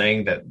not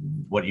saying that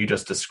what you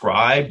just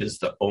described is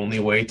the only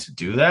way to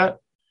do that.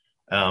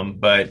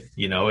 But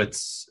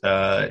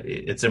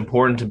it's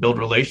important to build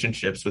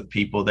relationships with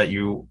people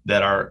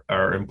that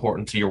are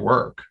important to your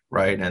work,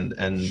 right?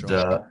 And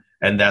sure.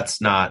 And that's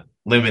not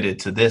limited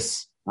to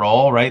this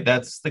role, right?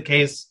 That's the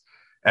case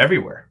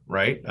everywhere,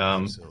 right?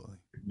 Absolutely.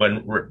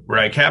 When we're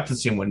at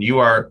Captaincy, when you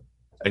are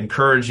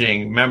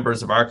encouraging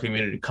members of our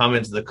community to come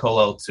into the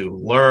kollel to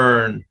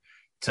learn,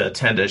 to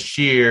attend a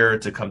shir,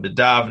 to come to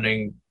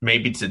davening,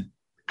 maybe to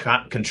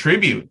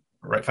contribute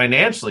right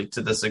financially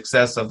to the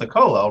success of the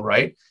kollel,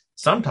 right?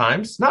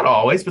 Sometimes, not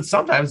always, but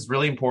sometimes it's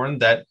really important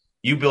that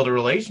you build a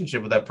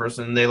relationship with that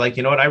person and they like,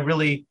 you know what, I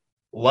really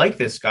like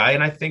this guy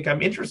and I think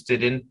I'm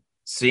interested in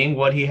seeing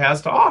what he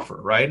has to offer,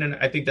 right? And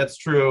I think that's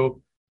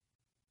true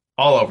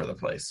all over the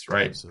place,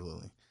 right?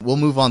 Absolutely. We'll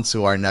move on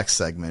to our next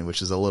segment,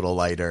 which is a little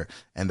lighter,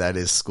 and that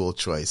is school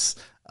choice.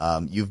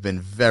 You've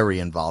been very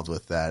involved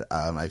with that.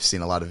 I've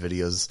seen a lot of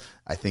videos.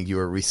 I think you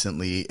were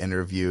recently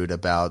interviewed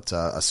about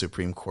a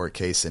Supreme Court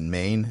case in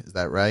Maine. Is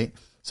that right?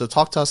 So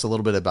talk to us a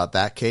little bit about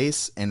that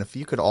case. And if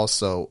you could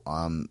also,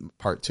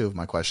 part two of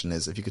my question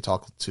is, if you could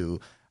talk to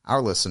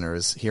our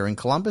listeners here in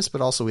Columbus,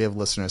 but also we have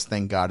listeners,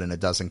 thank God, in a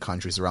dozen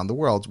countries around the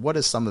world. What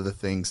is some of the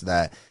things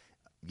that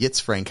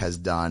Yitzfrank has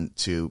done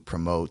to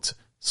promote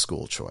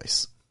school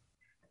choice?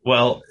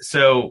 Well,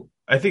 so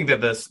I think that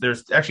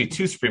there's actually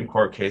two Supreme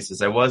Court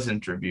cases. I was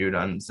interviewed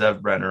on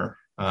Zev Brenner,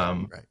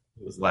 right.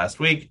 It was last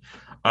week,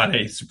 on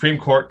a Supreme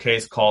Court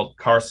case called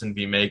Carson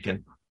v.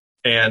 Macon.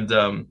 And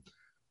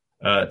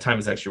time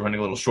is actually running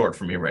a little short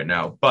for me right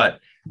now, but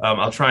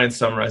I'll try and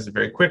summarize it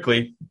very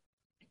quickly,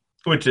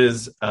 which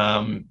is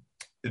there's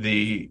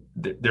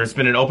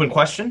been an open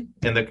question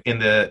in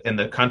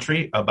the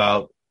country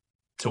about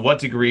to what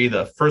degree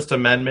the First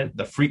Amendment,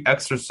 the free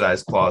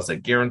exercise clause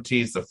that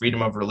guarantees the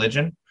freedom of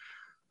religion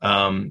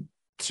to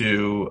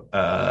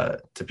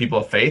people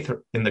of faith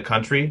in the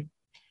country,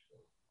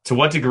 to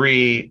what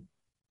degree,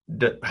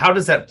 how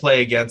does that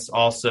play against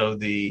also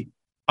the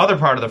other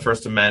part of the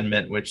First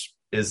Amendment, which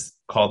is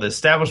called the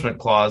Establishment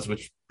Clause,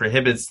 which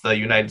prohibits the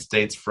United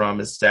States from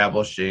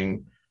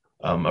establishing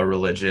a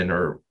religion,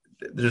 or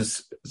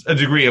there's a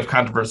degree of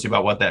controversy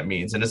about what that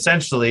means. And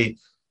essentially,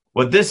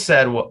 what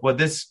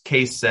this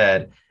case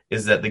said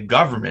is that the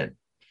government,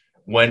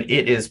 when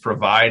it is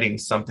providing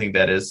something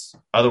that is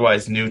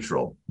otherwise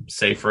neutral,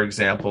 say, for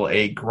example,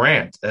 a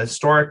grant, a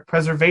historic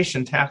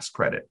preservation tax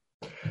credit,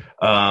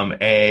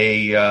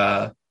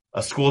 a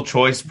school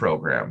choice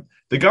program,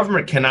 the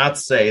government cannot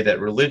say that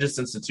religious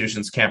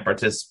institutions can't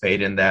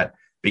participate in that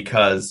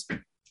because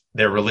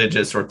they're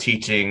religious or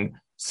teaching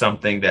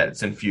something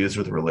that's infused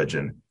with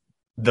religion.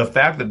 The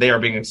fact that they are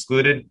being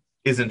excluded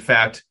is, in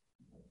fact,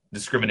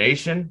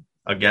 discrimination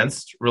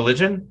against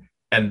religion,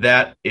 and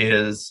that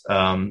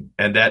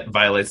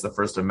violates the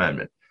First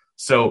Amendment.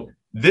 So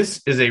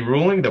this is a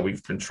ruling that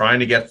we've been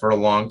trying to get for a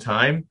long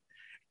time,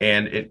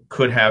 and it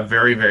could have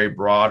very, very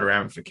broad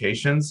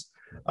ramifications.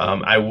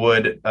 I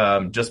would,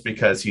 just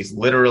because he's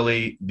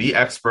literally the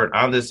expert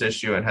on this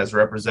issue and has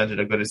represented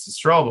Agudas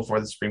Yisrael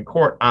before the Supreme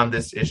Court on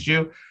this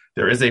issue,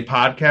 there is a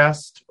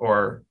podcast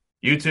or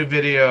YouTube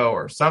video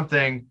or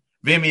something,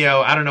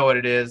 Vimeo, I don't know what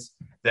it is,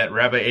 that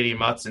Rabbi Adi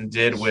Matzin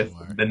did with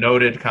the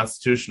noted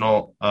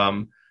constitutional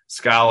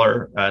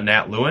scholar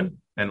Nat Lewin,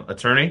 an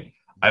attorney.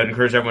 I would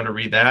encourage everyone to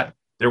read that.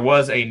 There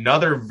was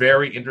another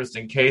very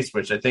interesting case,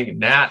 which I think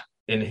Nat,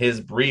 in his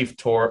brief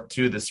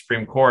to the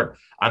Supreme Court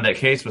on that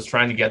case, was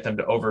trying to get them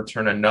to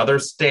overturn another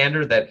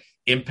standard that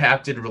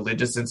impacted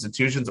religious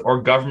institutions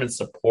or government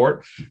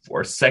support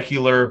for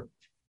secular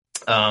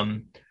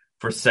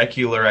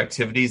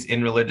activities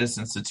in religious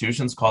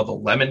institutions, called the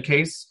Lemon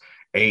case,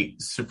 a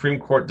Supreme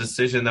Court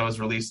decision that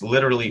was released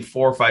literally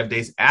 4 or 5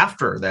 days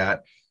after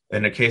that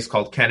in a case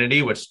called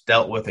Kennedy, which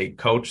dealt with a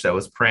coach that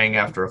was praying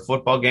after a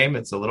football game.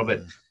 It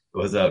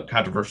was a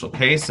controversial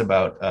case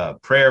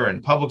about prayer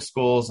in public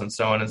schools and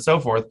so on and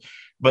so forth.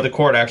 But the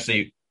court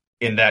actually,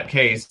 in that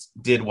case,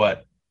 did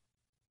what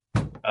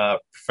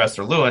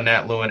Professor Lewin,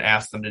 Nat Lewin,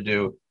 asked them to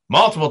do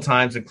multiple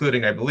times,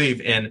 including, I believe,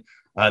 in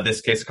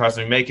this case of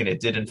Carson v. Macon. It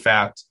did, in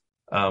fact,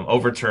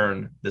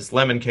 overturn this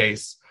Lemon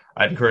case.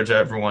 I'd encourage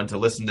everyone to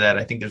listen to that.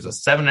 I think there's a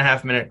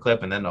 7.5-minute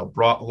clip and then a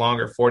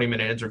longer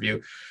 40-minute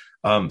interview.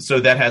 So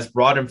that has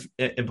broad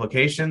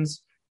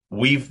implications.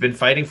 We've been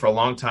fighting for a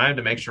long time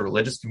to make sure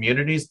religious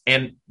communities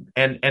and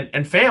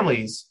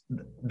families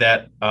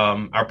that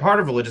are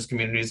part of religious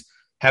communities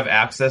have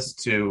access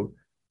to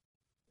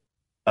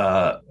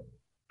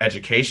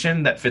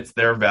education that fits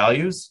their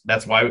values.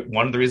 That's why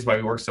one of the reasons why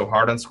we work so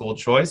hard on school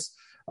choice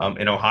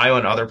in Ohio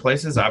and other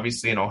places.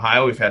 Obviously, in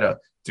Ohio, we've had a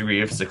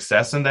degree of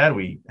success in that.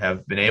 We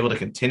have been able to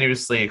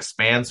continuously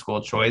expand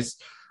school choice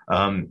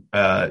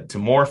to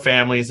more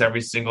families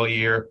every single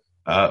year.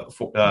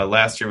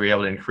 Last year, we were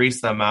able to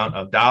increase the amount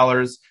of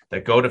dollars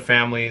that go to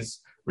families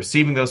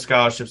receiving those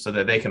scholarships so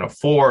that they can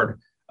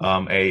afford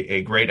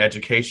a great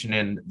education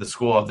in the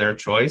school of their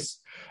choice.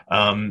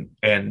 And,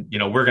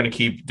 we're going to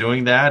keep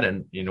doing that.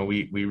 And,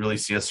 we really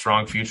see a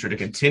strong future to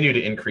continue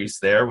to increase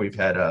there. We've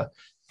had, I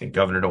think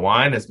Governor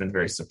DeWine has been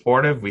very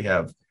supportive. We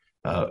have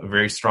a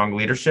very strong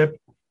leadership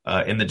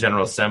in the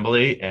General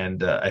Assembly.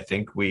 And I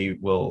think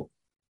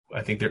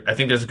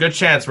there's a good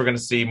chance we're going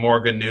to see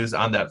more good news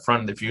on that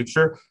front in the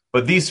future.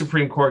 But these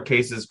Supreme Court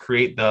cases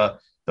create the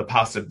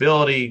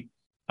possibility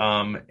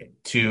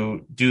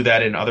to do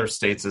that in other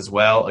states as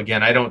well.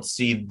 Again, I don't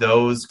see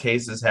those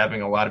cases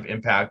having a lot of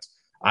impact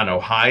on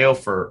Ohio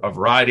for a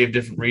variety of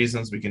different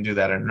reasons. We can do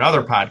that in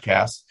another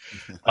podcast.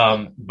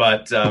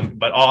 But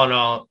all in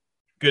all,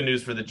 good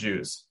news for the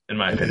Jews, in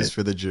my opinion. Good news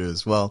for the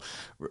Jews. Well,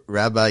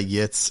 Rabbi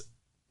Yitz,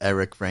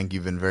 Eric, Frank,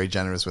 you've been very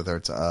generous with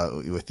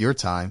with your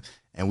time,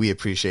 and we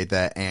appreciate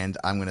that. And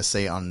I'm going to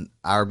say on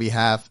our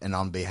behalf and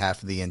on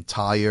behalf of the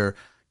entire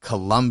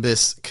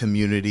Columbus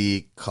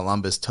community,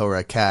 Columbus Torah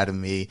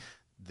Academy,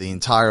 the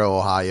entire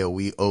Ohio,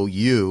 we owe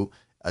you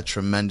a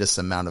tremendous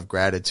amount of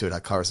gratitude,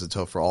 Hakar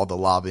Sato, for all the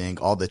lobbying,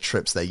 all the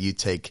trips that you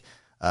take,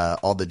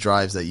 all the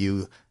drives that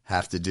you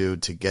have to do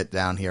to get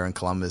down here in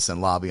Columbus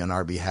and lobby on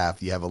our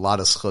behalf. You have a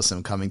lot of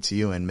schusim coming to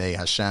you, and may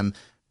Hashem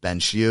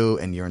bench you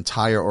and your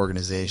entire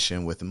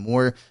organization with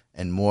more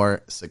and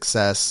more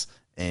success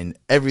in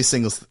every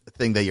single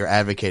thing that you're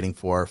advocating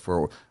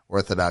for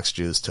Orthodox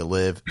Jews to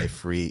live a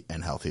free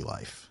and healthy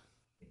life.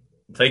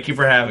 Thank you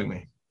for having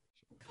me.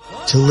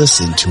 To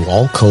listen to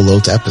all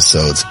Kolot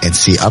episodes and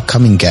see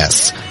upcoming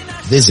guests,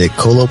 visit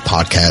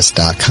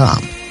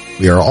kolotpodcast.com.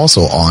 We are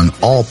also on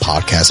all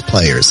podcast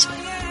players.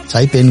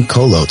 Type in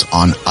Kolot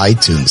on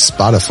iTunes,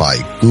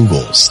 Spotify,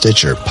 Google,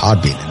 Stitcher,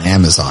 Podbean, and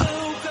Amazon.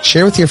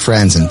 Share with your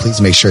friends, and please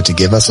make sure to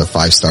give us a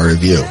 5-star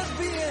review.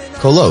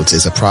 Kolot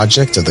is a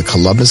project of the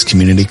Columbus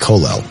Community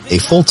Kollel, a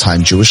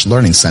full-time Jewish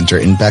learning center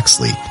in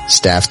Bexley,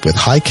 staffed with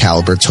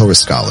high-caliber Torah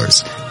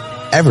scholars.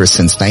 Ever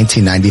since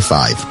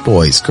 1995,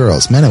 boys,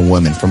 girls, men, and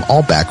women from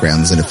all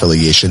backgrounds and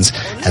affiliations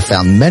have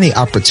found many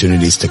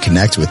opportunities to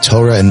connect with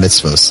Torah and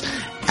mitzvos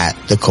at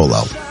the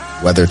Kollel.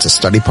 Whether it's a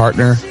study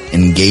partner,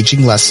 an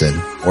engaging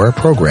lesson, or a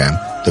program,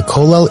 the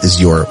Kollel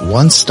is your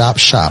one-stop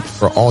shop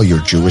for all your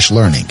Jewish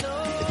learning.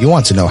 If you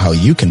want to know how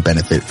you can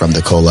benefit from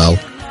the Kollel,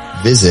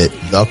 visit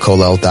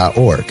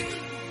thekollel.org.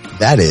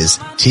 That is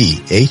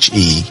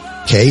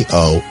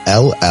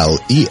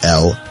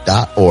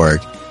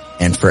TheKollel.org,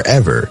 and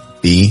forever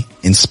be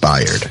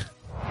inspired.